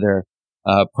is part of their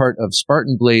part of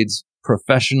Spartan Blade's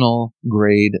professional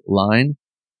grade line.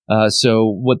 So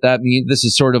what that means, this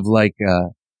is sort of like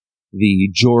the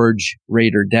George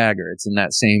Raider dagger. It's in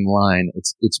that same line.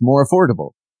 It's more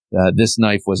affordable. This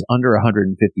knife was under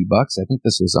 $150. I think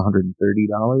this was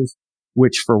 $130,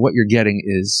 which for what you're getting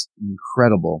is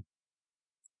incredible.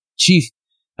 Chief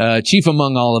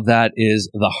among all of that is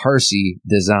the Harzi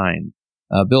design.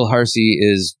 Bill Harzi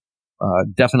is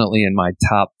definitely in my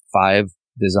top 5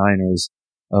 designers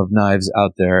of knives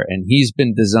out there, and he's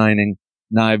been designing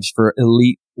knives for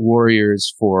elite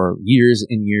warriors for years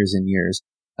and years and years.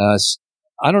 I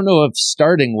don't know if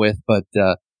starting with, but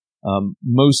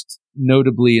most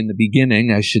notably in the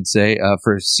beginning, I should say,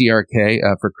 for CRK,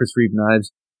 for Chris Reeve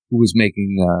Knives, who was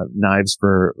making knives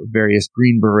for various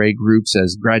Green Beret groups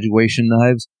as graduation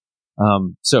knives.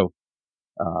 So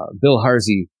Bill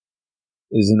Harzi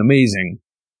is an amazing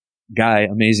guy,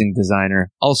 amazing designer.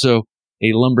 Also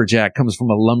a lumberjack, comes from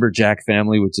a lumberjack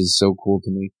family, which is so cool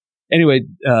to me. Anyway,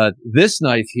 this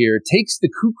knife here takes the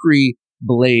kukri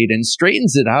blade and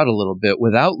straightens it out a little bit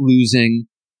without losing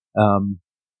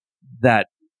that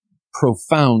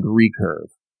profound recurve.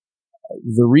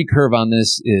 The recurve on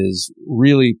this is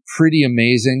really pretty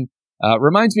amazing.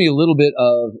 Reminds me a little bit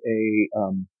of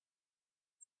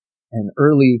an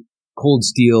early Cold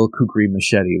Steel kukri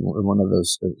machete, one of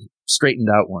those straightened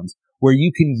out ones, where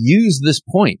you can use this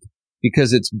point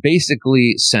because it's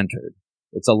basically centered.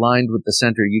 It's aligned with the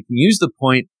center. You can use the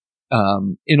point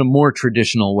in a more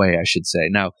traditional way, I should say.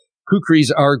 Now,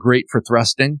 kukris are great for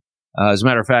thrusting. As a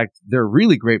matter of fact, they're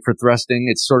really great for thrusting.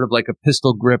 It's sort of like a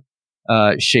pistol grip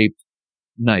shaped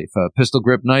knife. A pistol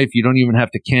grip knife, you don't even have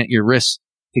to cant your wrist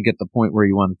to get the point where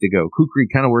you want it to go. Kukri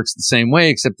kind of works the same way,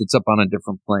 except it's up on a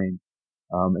different plane.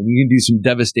 And you can do some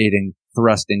devastating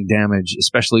thrusting damage,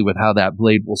 especially with how that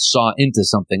blade will saw into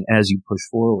something as you push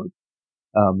forward.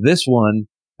 This one,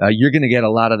 you're going to get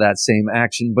a lot of that same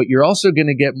action, but you're also going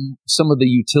to get some of the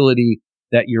utility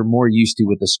that you're more used to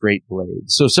with a straight blade.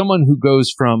 So someone who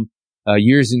goes from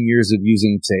years and years of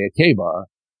using, say, a K-bar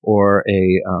or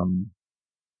a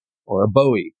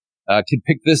Bowie, could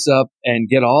pick this up and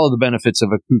get all of the benefits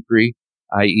of a kukri,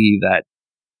 i.e. that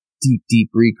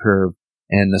deep recurve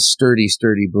and the sturdy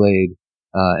blade,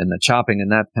 and the chopping and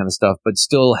that kind of stuff, but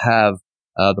still have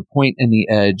the point and the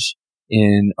edge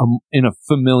in a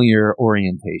familiar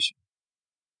orientation.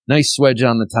 Nice swedge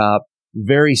on the top,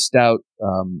 very stout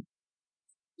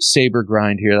saber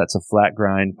grind here. That's a flat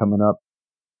grind coming up,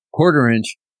 1/4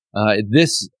 inch.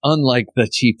 This, unlike the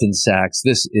Chieftain Sachs,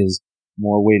 this is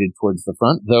more weighted towards the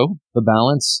front, though the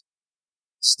balance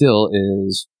still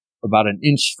is about 1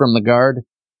 inch from the guard,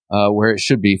 where it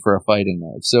should be for a fighting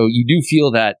knife. So you do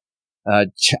feel that,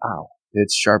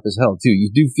 it's sharp as hell too.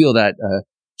 You do feel that,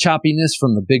 choppiness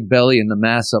from the big belly and the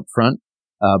mass up front,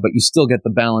 but you still get the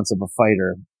balance of a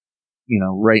fighter,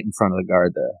 right in front of the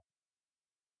guard there.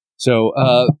 So,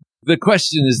 the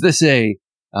question is this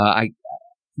I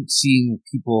keep seeing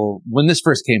people, when this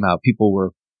first came out, people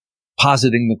were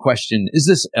positing the question, is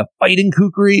this a fighting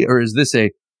kukri or is this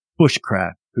a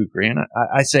bushcraft kukri? And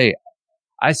I say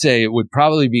it would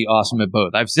probably be awesome at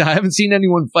both. I haven't seen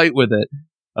anyone fight with it,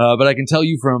 but I can tell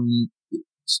you from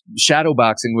shadow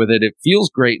boxing with it, it feels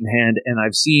great in hand. And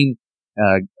I've seen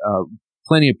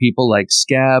plenty of people like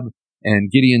Scab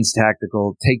and Gideon's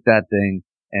Tactical take that thing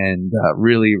and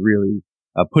really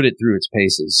put it through its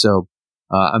paces. So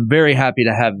I'm very happy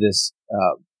to have this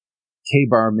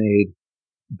K-bar made,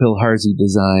 Bill Harzi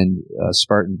designed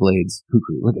Spartan Blades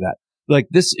kukri. Look at that. Like,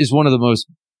 this is one of the most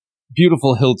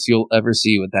beautiful hilts you'll ever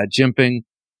see with that jimping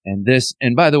and this.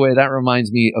 And by the way, that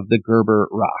reminds me of the Gerber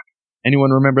Rock.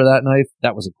 Anyone remember that knife?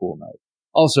 That was a cool knife.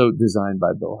 Also designed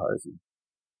by Bill Harsey.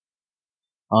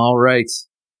 All right.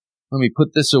 Let me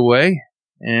put this away.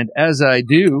 And as I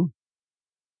do,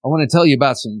 I want to tell you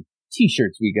about some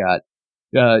t-shirts we got.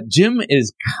 Jim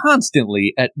is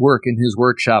constantly at work in his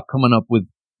workshop coming up with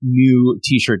new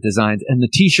t-shirt designs. And the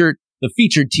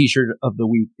featured t-shirt of the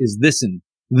week is this'n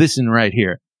right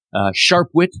here. Sharp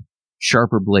wit,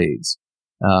 sharper blades.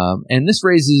 And this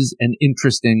raises an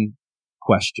interesting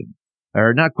question.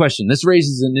 Or not question, this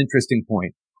raises an interesting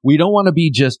point. We don't want to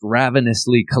be just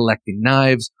ravenously collecting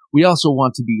knives. We also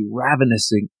want to be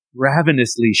ravenously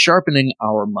sharpening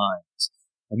our minds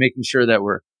and making sure that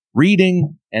we're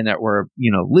reading and that we're,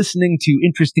 listening to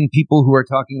interesting people who are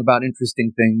talking about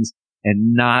interesting things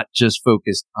and not just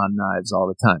focused on knives all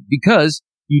the time. Because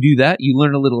you do that, you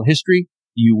learn a little history,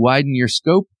 you widen your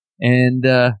scope, and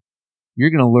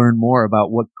you're going to learn more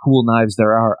about what cool knives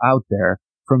there are out there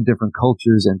from different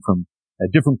cultures and from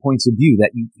different points of view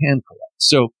that you can collect.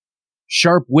 So,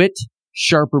 sharp wit,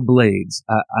 sharper blades.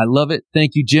 I love it.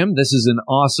 Thank you, Jim. This is an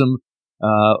awesome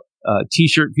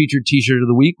featured t-shirt of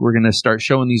the week. We're going to start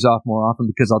showing these off more often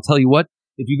because I'll tell you what,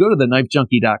 if you go to the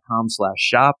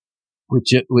knifejunkie.com/shop, which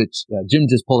Jim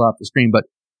just pulled off the screen, but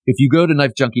if you go to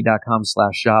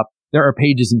knifejunkie.com/shop, there are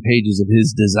pages and pages of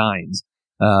his designs,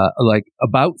 like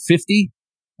about 50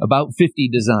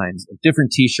 designs of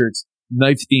different t-shirts,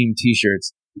 knife-themed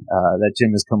t-shirts, that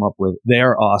Jim has come up with. They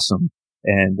are awesome.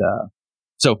 And,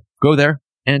 so go there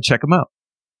and check them out.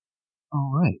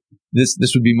 All right. This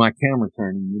would be my camera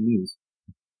turn in the news.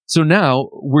 So now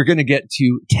we're going to get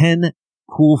to 10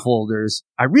 cool folders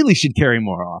I really should carry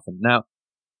more often. Now,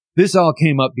 this all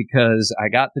came up because I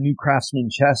got the new Craftsman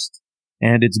chest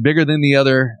and it's bigger than the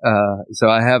other. So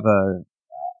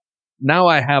now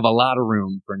I have a lot of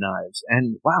room for knives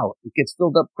and wow, it gets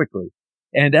filled up quickly.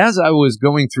 And as I was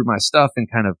going through my stuff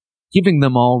and kind of giving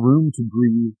them all room to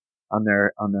breathe on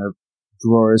their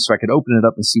drawers so I could open it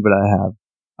up and see what I have,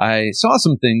 I saw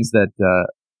some things that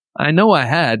I know I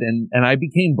had and I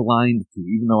became blind to,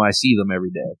 even though I see them every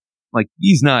day. Like,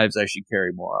 these knives I should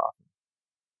carry more often.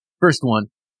 First one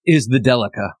is the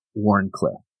Delica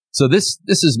Wharncliffe. So this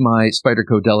is my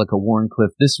Spyderco Delica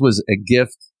Wharncliffe. This was a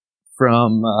gift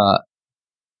from, how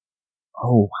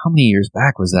many years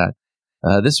back was that?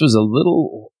 This was a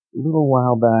little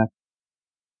while back,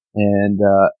 and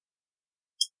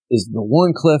is the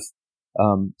Wharncliffe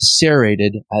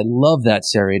serrated. I love that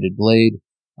serrated blade,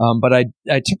 but I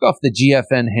took off the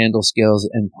GFN handle scales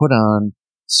and put on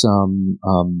some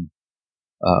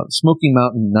Smoky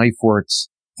Mountain Knife Works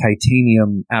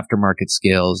titanium aftermarket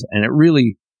scales, and it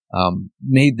really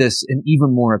made this an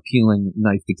even more appealing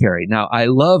knife to carry. Now, I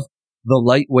love the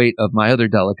lightweight of my other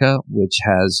Delica, which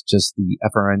has just the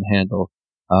FRN handle.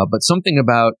 But something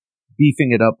about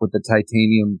beefing it up with the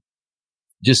titanium,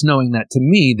 just knowing that to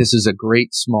me, this is a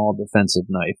great small defensive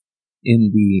knife.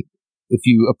 If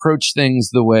you approach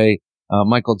things the way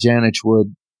Michael Janich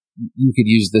would, you could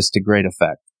use this to great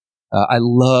effect. I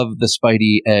love the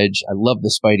Spidey edge. I love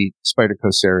the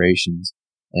Spyderco serrations.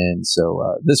 And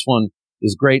so, this one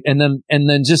is great. And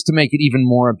then just to make it even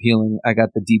more appealing, I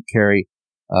got the deep carry,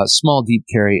 small deep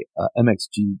carry,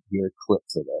 MXG gear clip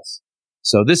for this.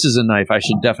 So this is a knife I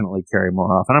should definitely carry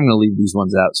more often. I'm going to leave these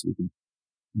ones out so we can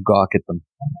gawk at them,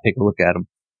 take a look at them.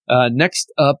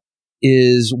 Next up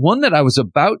is one that I was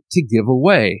about to give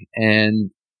away.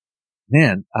 And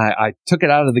man, I took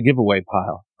it out of the giveaway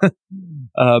pile,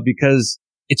 because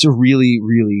it's a really,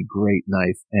 really great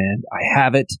knife and I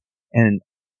have it and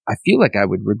I feel like I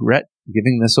would regret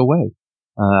giving this away.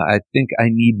 I think I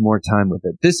need more time with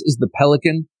it. This is the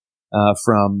Pelican,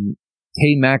 from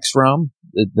K. Maxram,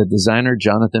 the designer,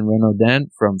 Jonathan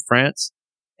Renaudin from France,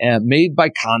 made by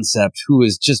Concept, who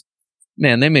is just,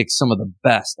 man, they make some of the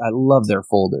best. I love their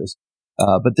folders.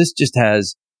 But this just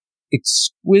has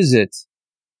exquisite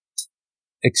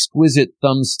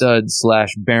thumb stud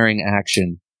 / bearing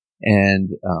action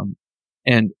and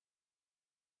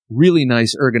really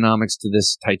nice ergonomics to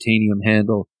this titanium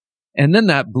handle. And then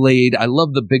that blade, I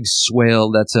love the big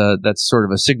swale. That's sort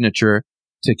of a signature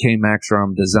to K.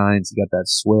 Maxram designs. You got that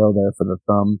swale there for the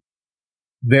thumb.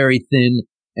 Very thin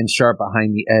and sharp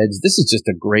behind the edge. This is just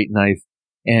a great knife.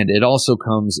 And it also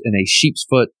comes in a sheep's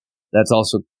foot. That's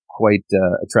also quite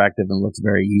attractive and looks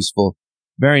very useful.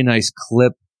 Very nice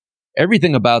clip.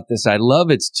 Everything about this I love.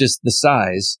 It's just the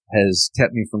size has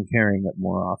kept me from carrying it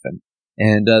more often.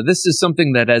 And this is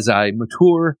something that as I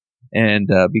mature and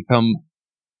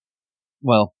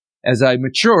as I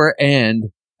mature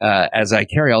and as I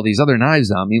carry all these other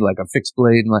knives on me, like a fixed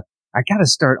blade, and I gotta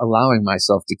start allowing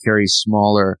myself to carry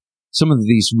some of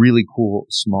these really cool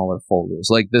smaller folders,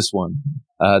 like this one.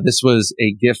 This was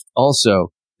a gift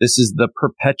also. This is the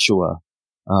Perpetua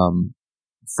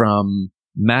from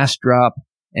Mastrop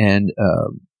and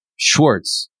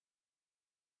Schwartz.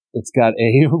 It's got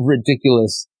a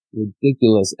ridiculous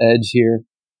edge here.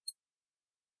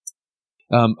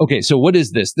 Okay, so what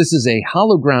is this? This is a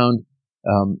hollow ground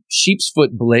sheep's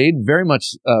foot blade. Very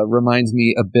much reminds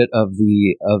me a bit of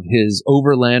his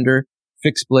Overlander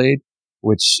fixed blade,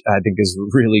 which I think is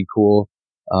really cool.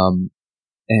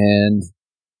 And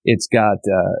it's got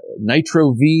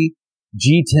Nitro V,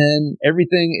 G10,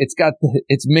 everything.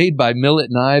 It's made by Millet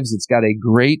Knives. It's got a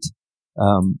great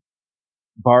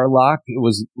bar lock. It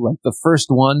was like the first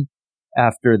one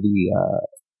after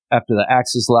the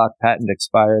Axis lock patent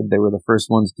expired. They were the first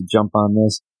ones to jump on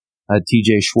this.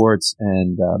 TJ Schwartz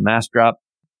and Mastrop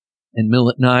and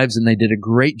Millet Knives, and they did a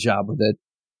great job with it.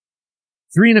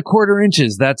 3¼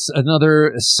 inches. That's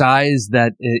another size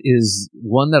that is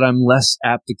one that I'm less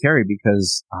apt to carry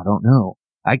because I don't know.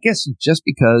 I guess just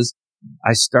because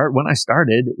when I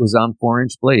started, it was on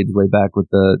 4-inch blades way back with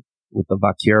the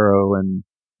Vaquero and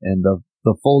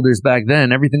the folders back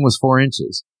then. Everything was 4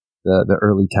 inches. The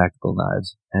early tactical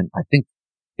knives. And I think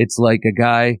it's like a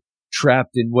guy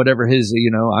trapped in whatever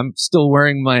I'm still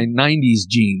wearing my 90s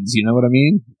jeans. You know what I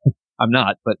mean? I'm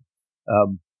not, but,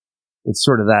 it's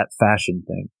sort of that fashion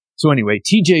thing. So anyway,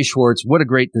 TJ Schwartz, what a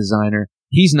great designer.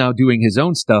 He's now doing his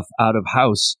own stuff out of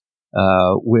house,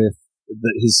 with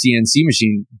his CNC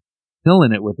machine,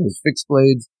 filling it with his fixed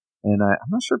blades. And I'm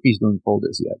not sure if he's doing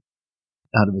folders yet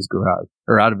out of his garage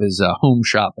or out of his home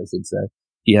shop, I should say.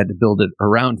 He had to build it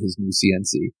around his new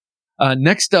CNC.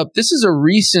 Next up, this is a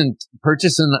recent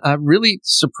purchase, and I'm really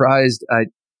surprised.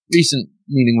 Recent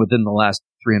meaning within the last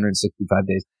 365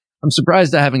 days. I'm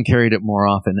surprised I haven't carried it more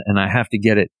often, and I have to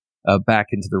get it back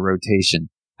into the rotation.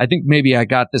 I think maybe I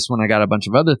got this when I got a bunch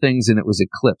of other things, and it was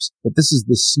eclipsed. But this is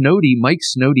the Mike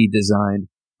Snowdy designed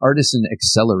Artisan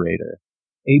Accelerator,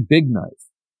 a big knife.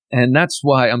 And that's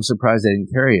why I'm surprised I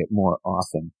didn't carry it more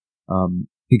often.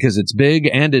 Because it's big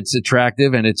and it's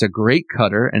attractive and it's a great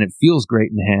cutter and it feels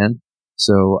great in the hand.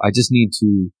 So I just need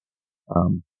to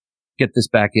get this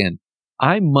back in.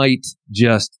 I might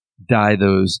just dye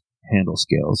those handle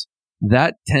scales.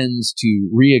 That tends to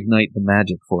reignite the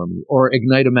magic for me, or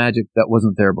ignite a magic that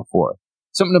wasn't there before.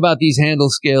 Something about these handle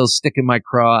scales stick in my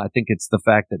craw. I think it's the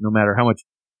fact that no matter how much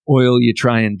oil you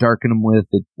try and darken them with,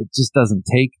 it just doesn't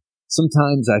take.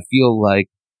 Sometimes I feel like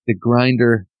the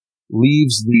grinder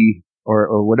leaves the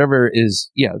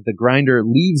grinder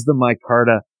leaves the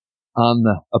micarta on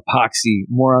the epoxy,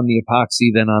 more on the epoxy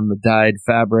than on the dyed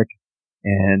fabric.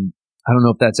 And I don't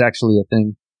know if that's actually a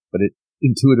thing, but it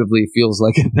intuitively feels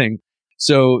like a thing.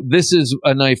 So this is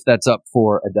a knife that's up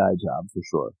for a dye job for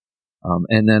sure.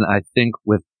 And then I think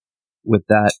with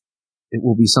that, it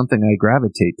will be something I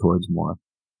gravitate towards more.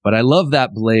 But I love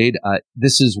that blade.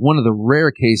 This is one of the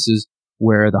rare cases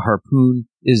where the harpoon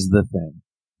is the thing,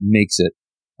 makes it.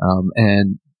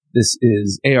 And this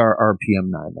is AR-RPM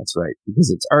 9. That's right, because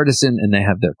it's Artisan and they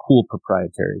have their cool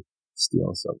proprietary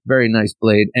steel. So very nice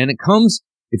blade. And it comes,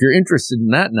 if you're interested in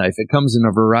that knife, it comes in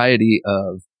a variety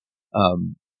of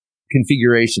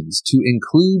configurations to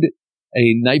include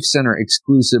a Knife Center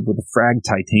exclusive with a frag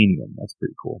titanium. That's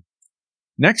pretty cool.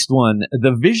 Next one,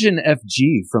 the Vision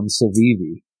FG from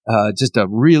Civivi. Just a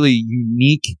really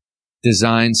unique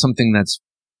design, something that's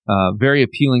very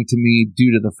appealing to me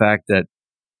due to the fact that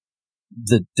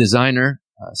the designer,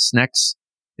 Snex,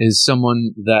 is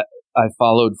someone that I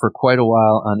followed for quite a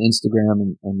while on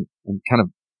Instagram and kind of,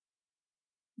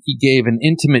 he gave an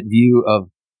intimate view of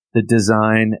the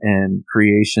design and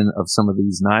creation of some of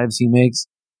these knives he makes.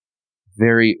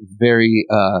 Very, very,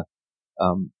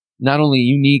 not only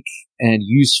unique and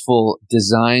useful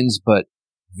designs, but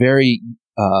very,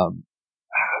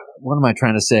 what am I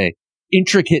trying to say?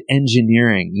 Intricate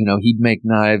engineering. You know, he'd make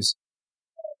knives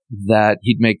that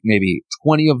he'd make maybe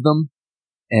 20 of them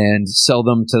and sell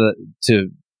them to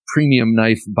premium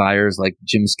knife buyers like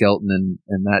Jim Skelton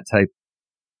and that type,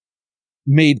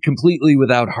 made completely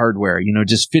without hardware, you know,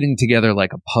 just fitting together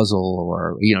like a puzzle,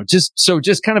 or, you know, just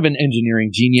kind of an engineering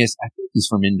genius. I think he's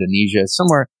from Indonesia,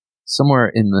 somewhere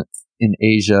in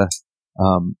Asia.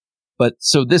 But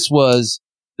so this is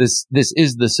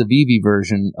the Civivi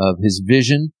version of his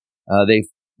Vision.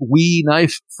 We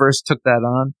Knife first took that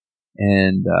on,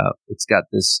 and it's got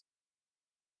this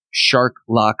Shark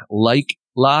Lock-like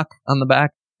lock on the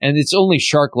back, and it's only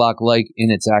Shark Lock-like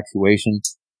in its actuation.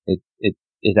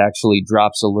 It actually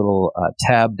drops a little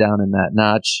tab down in that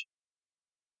notch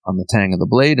on the tang of the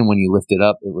blade, and when you lift it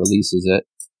up, it releases it.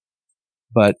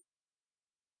 But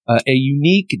a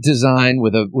unique design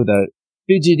with a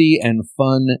fidgety and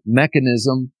fun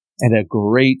mechanism, and a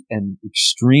great and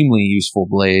extremely useful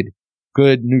blade.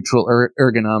 Good neutral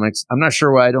ergonomics. I'm not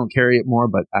sure why I don't carry it more,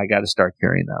 but I got to start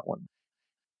carrying that one.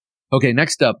 Okay,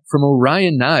 next up, from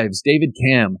Orion Knives, David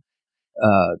Cam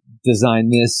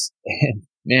designed this, and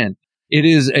man, it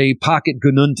is a pocket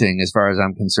gununting as far as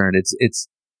I'm concerned.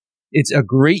 It's a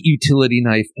great utility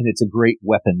knife, and it's a great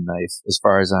weapon knife as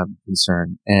far as I'm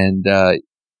concerned. And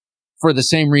for the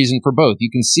same reason for both, you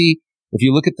can see if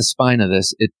you look at the spine of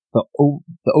this, the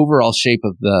overall shape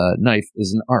of the knife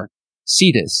is an arc.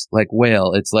 Cetus, like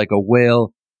whale. It's like a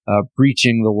whale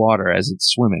breaching the water as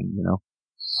it's swimming, you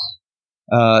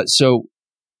know. So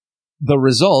the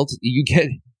result,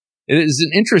 it is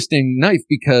an interesting knife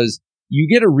because you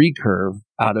get a recurve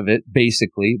out of it,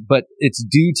 basically, but it's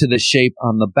due to the shape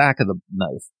on the back of the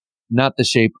knife, not the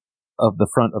shape of the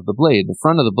front of the blade. The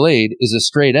front of the blade is a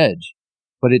straight edge,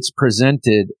 but it's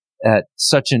presented at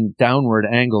such a downward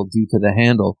angle due to the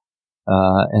handle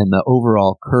and the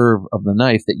overall curve of the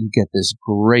knife that you get this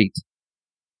great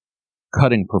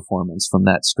cutting performance from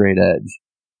that straight edge.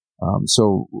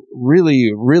 So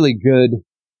really, really good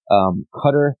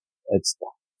cutter. It's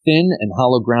thin and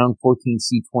hollow ground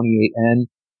 14C28N.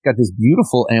 Got this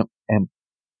beautiful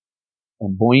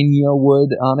ambonia wood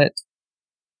on it,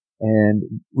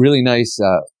 and really nice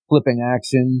flipping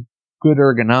action. Good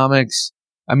ergonomics.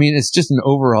 I mean, it's just an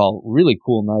overall really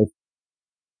cool knife.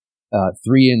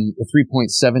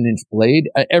 3.7 inch blade.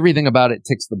 Everything about it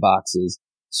ticks the boxes.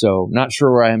 So not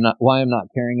sure why I'm not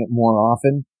carrying it more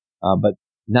often. But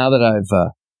now that I've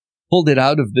pulled it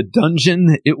out of the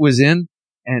dungeon it was in,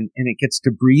 and it gets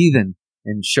to breathe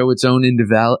and show its own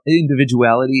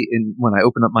individuality when I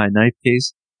open up my knife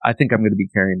case, I think I'm going to be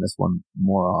carrying this one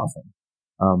more often.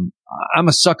 I'm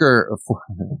a sucker for,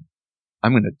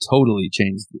 I'm going to totally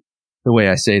change the way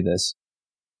I say this.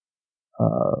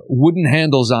 Wooden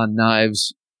handles on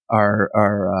knives are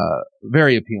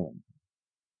very appealing.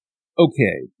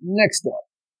 Okay, next up.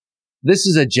 This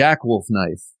is a Jack Wolf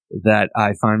knife that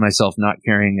I find myself not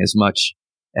carrying as much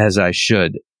as I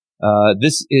should.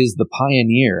 This is the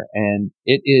Pioneer, and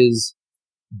it is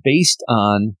based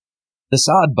on the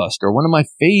Sodbuster, one of my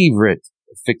favorite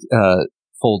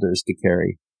folders to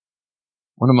carry.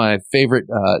 One of my favorite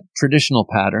traditional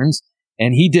patterns.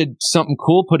 And he did something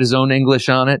cool, put his own English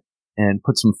on it, and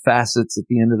put some facets at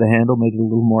the end of the handle, made it a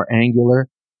little more angular,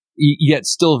 yet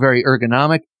still very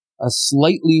ergonomic. A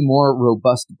slightly more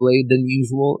robust blade than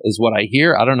usual is what I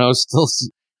hear. I don't know, still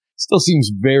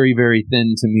seems very, very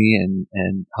thin to me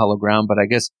and hollow ground, but I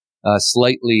guess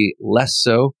slightly less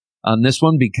so on this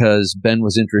one because Ben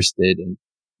was interested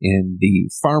in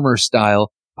the farmer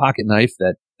style pocket knife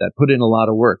that put in a lot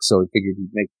of work. So I figured he'd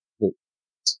make the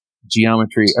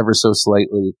geometry ever so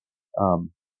slightly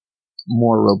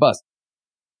more robust.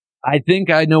 I think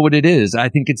I know what it is. I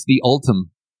think it's the Ultim.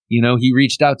 You know, he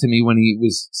reached out to me when he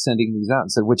was sending these out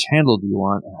and said, which handle do you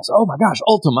want? And I said, oh my gosh,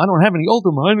 Ultim. I don't have any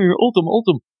Ultim. I need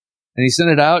Ultim. And he sent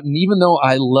it out. And even though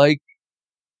I like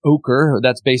ochre,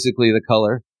 that's basically the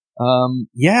color.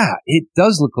 Yeah, it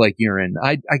does look like urine.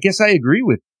 I guess I agree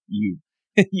with you,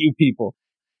 you people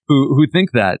who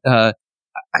think that. I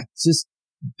just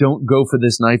don't go for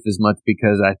this knife as much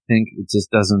because I think it just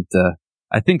doesn't,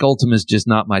 I think Ultim is just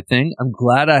not my thing. I'm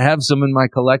glad I have some in my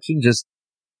collection just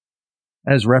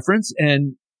as reference.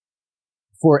 And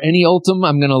for any Ultim,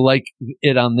 I'm going to like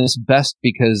it on this best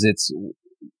because it's,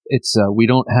 we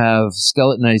don't have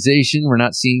skeletonization. We're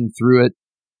not seeing through it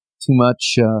too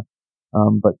much. But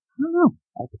I don't know.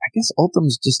 I guess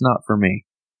Ultim's just not for me.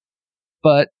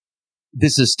 But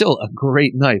this is still a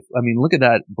great knife. I mean, look at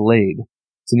that blade.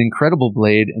 It's an incredible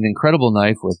blade, an incredible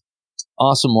knife with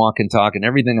awesome walk and talk and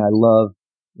everything I love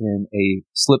in a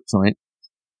slip joint.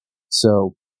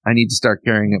 So I need to start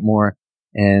carrying it more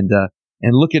and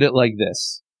look at it like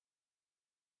this.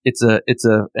 It's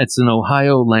an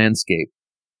Ohio landscape,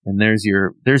 and there's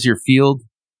your field,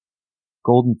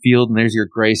 golden field, and there's your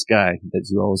gray sky that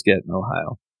you always get in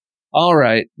Ohio. All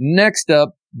right. Next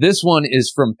up, this one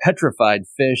is from Petrified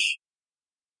Fish.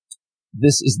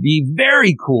 This is the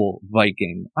very cool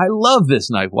Viking. I love this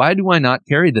knife. Why do I not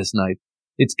carry this knife?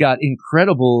 It's got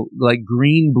incredible, like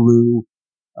green blue,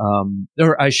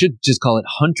 or I should just call it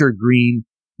hunter green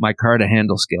micarta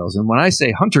handle scales. And when I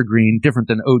say hunter green, different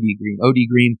than OD green. OD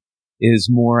green has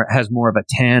more of a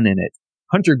tan in it.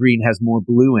 Hunter green has more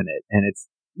blue in it, and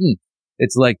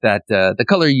it's like that the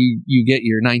color you get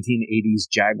your 1980s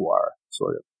Jaguar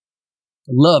sort of.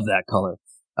 I love that color.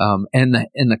 And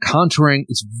the contouring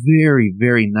is very,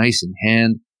 very nice in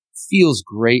hand. Feels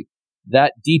great.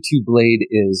 That D2 blade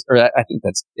is, or I think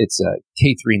it's a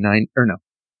K39, or no.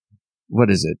 What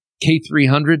is it?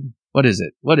 K300? What is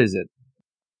it?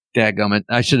 Dadgummit.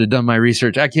 I should have done my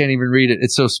research. I can't even read it.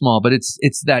 It's so small, but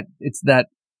it's that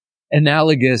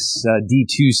analogous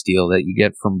D2 steel that you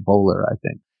get from Bowler, I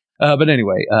think. But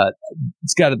anyway,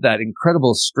 it's got that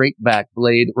incredible straight back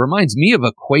blade. Reminds me of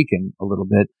a Quaken a little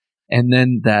bit. And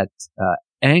then that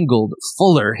angled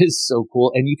fuller is so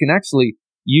cool. And you can actually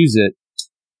use it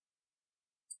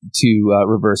to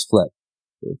reverse flip.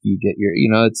 If you get your,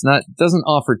 it doesn't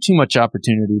offer too much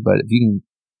opportunity, but if you can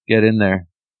get in there,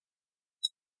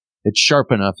 it's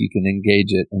sharp enough you can engage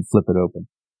it and flip it open.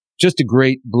 Just a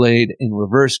great blade in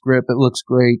reverse grip. It looks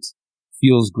great,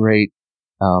 feels great.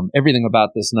 Everything about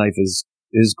this knife is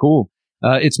cool.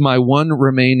 It's my one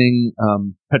remaining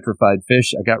petrified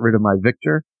fish. I got rid of my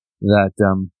Victor,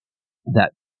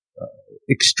 that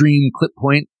extreme clip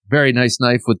point. Very nice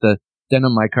knife with the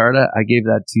denim micarta. I gave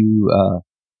that to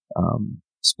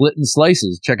Split and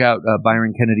Slices. Check out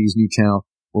Byron Kennedy's new channel.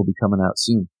 Will be coming out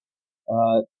soon.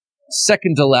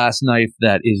 Second to last knife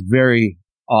that is very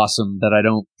awesome that I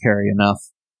don't carry enough,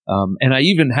 and I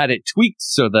even had it tweaked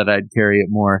so that I'd carry it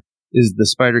more, is the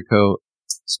Spyderco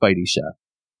Spidey Chef.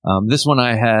 This one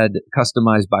I had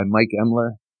customized by Mike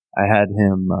Emler. I had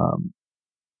him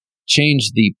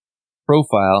change the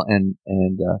profile and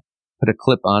put a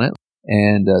clip on it,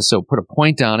 and so put a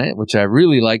point on it, which I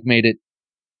really like, made it,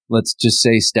 let's just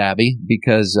say, stabby,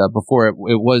 because before it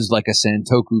was like a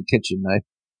Santoku kitchen knife.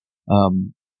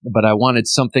 But I wanted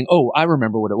something. Oh, I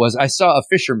remember what it was. I saw a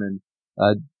fisherman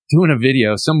doing a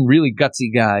video, some really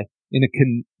gutsy guy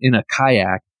in a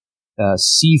kayak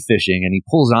sea fishing, and he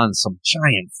pulls on some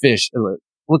giant fish. It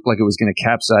looked like it was going to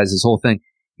capsize his whole thing.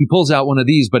 He pulls out one of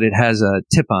these, but it has a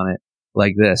tip on it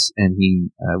like this, and he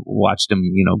watched him,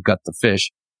 gut the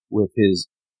fish with his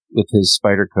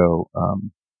Spyderco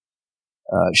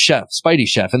Spidey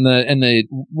Chef, and the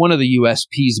one of the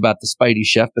USPs about the Spidey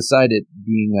Chef, beside it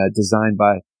being designed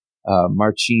by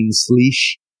Marcin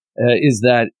Slisch, is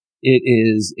that it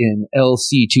is in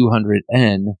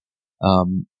LC200N,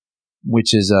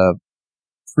 which is a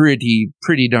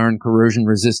pretty darn corrosion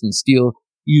resistant steel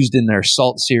used in their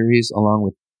Salt series, along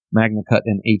with MagnaCut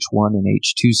and H1 and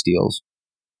H2 steels.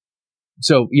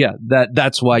 So yeah,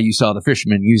 that's why you saw the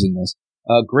fisherman using this.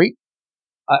 Great.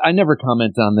 I never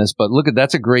comment on this, but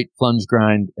that's a great plunge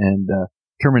grind and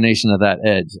termination of that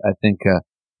edge. I think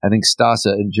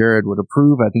Stasa and Jared would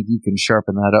approve. I think you can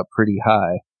sharpen that up pretty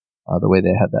high, the way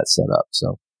they had that set up.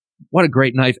 So what a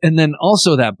great knife. And then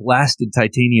also that blasted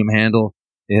titanium handle.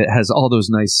 It has all those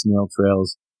nice snail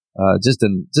trails. Just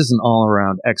an all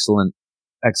around excellent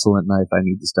knife. I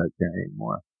need to start carrying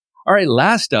more. All right.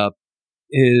 Last up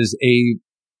is a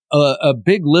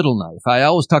big little knife. I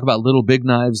always talk about little big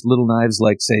knives, little knives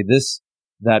like, say, this,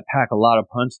 that pack a lot of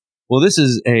punch. Well, this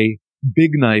is a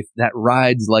big knife that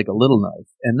rides like a little knife,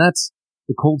 and that's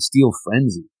the Cold Steel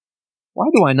Frenzy. Why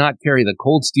do I not carry the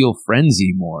Cold Steel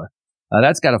Frenzy more?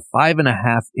 That's got a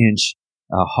 5.5-inch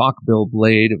hawkbill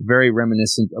blade, very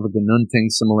reminiscent of a Gununting,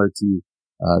 similar to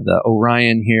the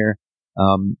Orion here.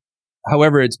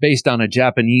 However, it's based on a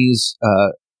Japanese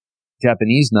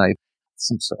knife,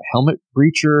 some sort of helmet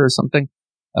breacher or something,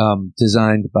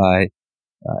 designed by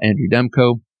Andrew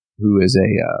Demko, who is a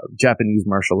Japanese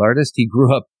martial artist. He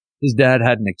grew up, his dad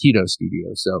had an Aikido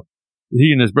studio, so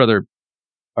he and his brother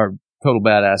are total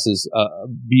badasses,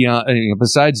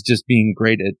 besides just being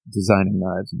great at designing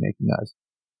knives and making knives.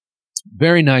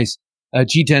 Very nice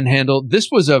G10 handle. This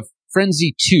was a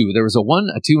Frenzy 2. There was a 1,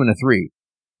 a 2, and a 3.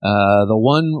 The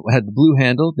 1 had the blue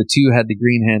handle, the 2 had the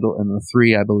green handle, and the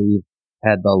 3, I believe,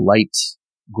 had the light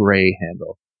gray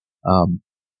handle.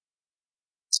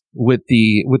 With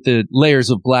the layers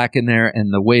of black in there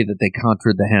and the way that they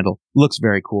contoured the handle, looks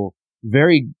very cool.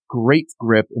 Very great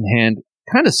grip in hand,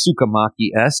 kind of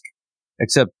Tsukamaki-esque,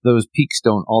 except those peaks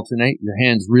don't alternate. Your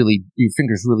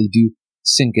fingers really do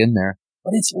sink in there.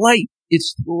 But it's light.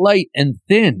 It's light and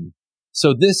thin.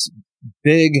 So this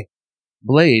big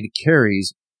blade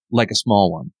carries like a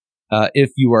small one.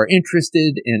 If you are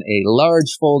interested in a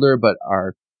large folder but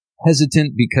are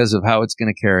hesitant because of how it's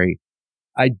going to carry,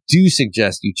 I do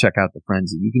suggest you check out the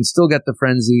Frenzy. You can still get the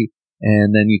Frenzy,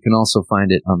 and then you can also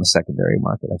find it on the secondary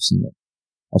market. I've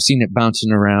seen it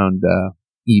bouncing around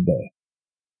eBay.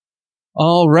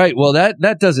 All right. Well,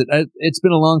 that does it. It's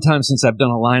been a long time since I've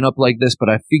done a lineup like this, but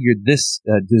I figured this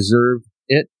deserved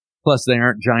it. Plus, they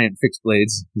aren't giant fixed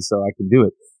blades, so I can do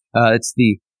it. It's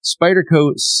the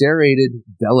Spyderco Serrated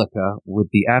Delica with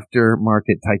the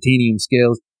aftermarket titanium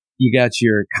scales. You got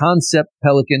your Concept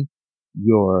Pelican,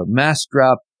 your Mass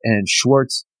Drop and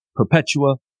Schwartz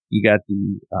Perpetua. You got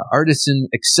the Artisan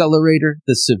Accelerator,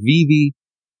 the Civivi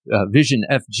Vision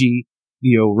FG,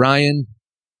 the Orion,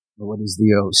 what is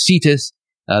the Cetus,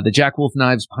 the Jack Wolf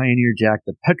Knives Pioneer Jack,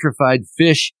 the Petrified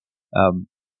Fish,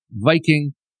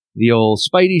 Viking, the old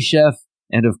Spidey Chef,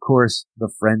 and of course,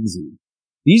 the Frenzy.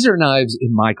 These are knives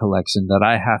in my collection that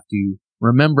I have to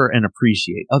remember and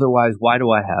appreciate. Otherwise, why do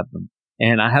I have them?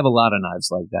 And I have a lot of knives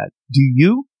like that. Do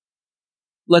you?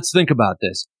 Let's think about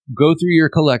this. Go through your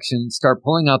collection, start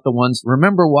pulling out the ones,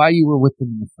 remember why you were with them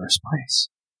in the first place,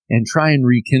 and try and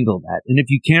rekindle that. And if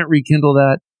you can't rekindle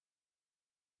that,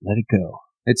 let it go.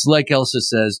 It's like Elsa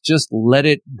says, just let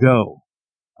it go.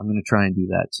 I'm going to try and do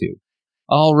that too.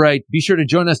 All right. Be sure to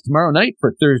join us tomorrow night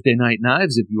for Thursday Night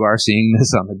Knives if you are seeing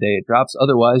this on the day it drops.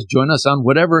 Otherwise, join us on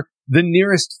whatever the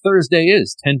nearest Thursday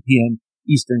is, 10 p.m.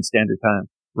 Eastern Standard Time,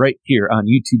 right here on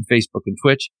YouTube, Facebook, and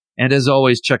Twitch. And as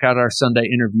always, check out our Sunday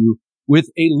interview with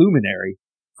a luminary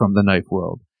from the knife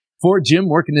world. For Jim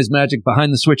working his magic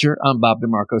behind the switcher, I'm Bob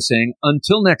DeMarco saying,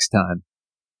 until next time,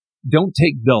 don't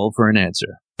take dull for an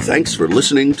answer. Thanks for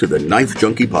listening to the Knife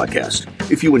Junkie Podcast.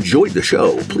 If you enjoyed the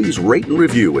show, please rate and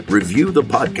review at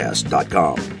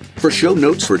reviewthepodcast.com. For show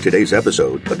notes for today's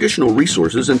episode, additional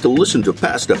resources, and to listen to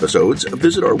past episodes,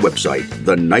 visit our website,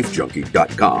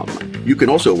 thenifejunkie.com. You can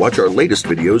also watch our latest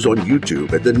videos on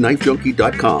YouTube at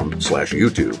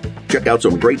thenifejunkie.com/YouTube. Check out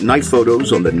some great knife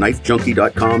photos on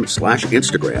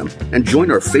thenifejunkie.com/Instagram and join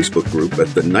our Facebook group at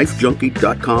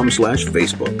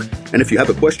thenifejunkie.com/Facebook. And if you have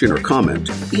a question or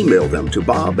comment, email them to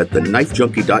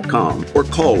bob@thenifejunkie.com or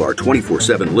call our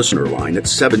 24/7 listener line at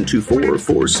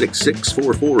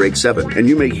 724-466-4487, and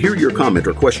you may hear your comment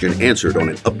or question answered on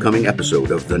an upcoming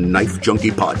episode of the Knife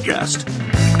Junkie Podcast.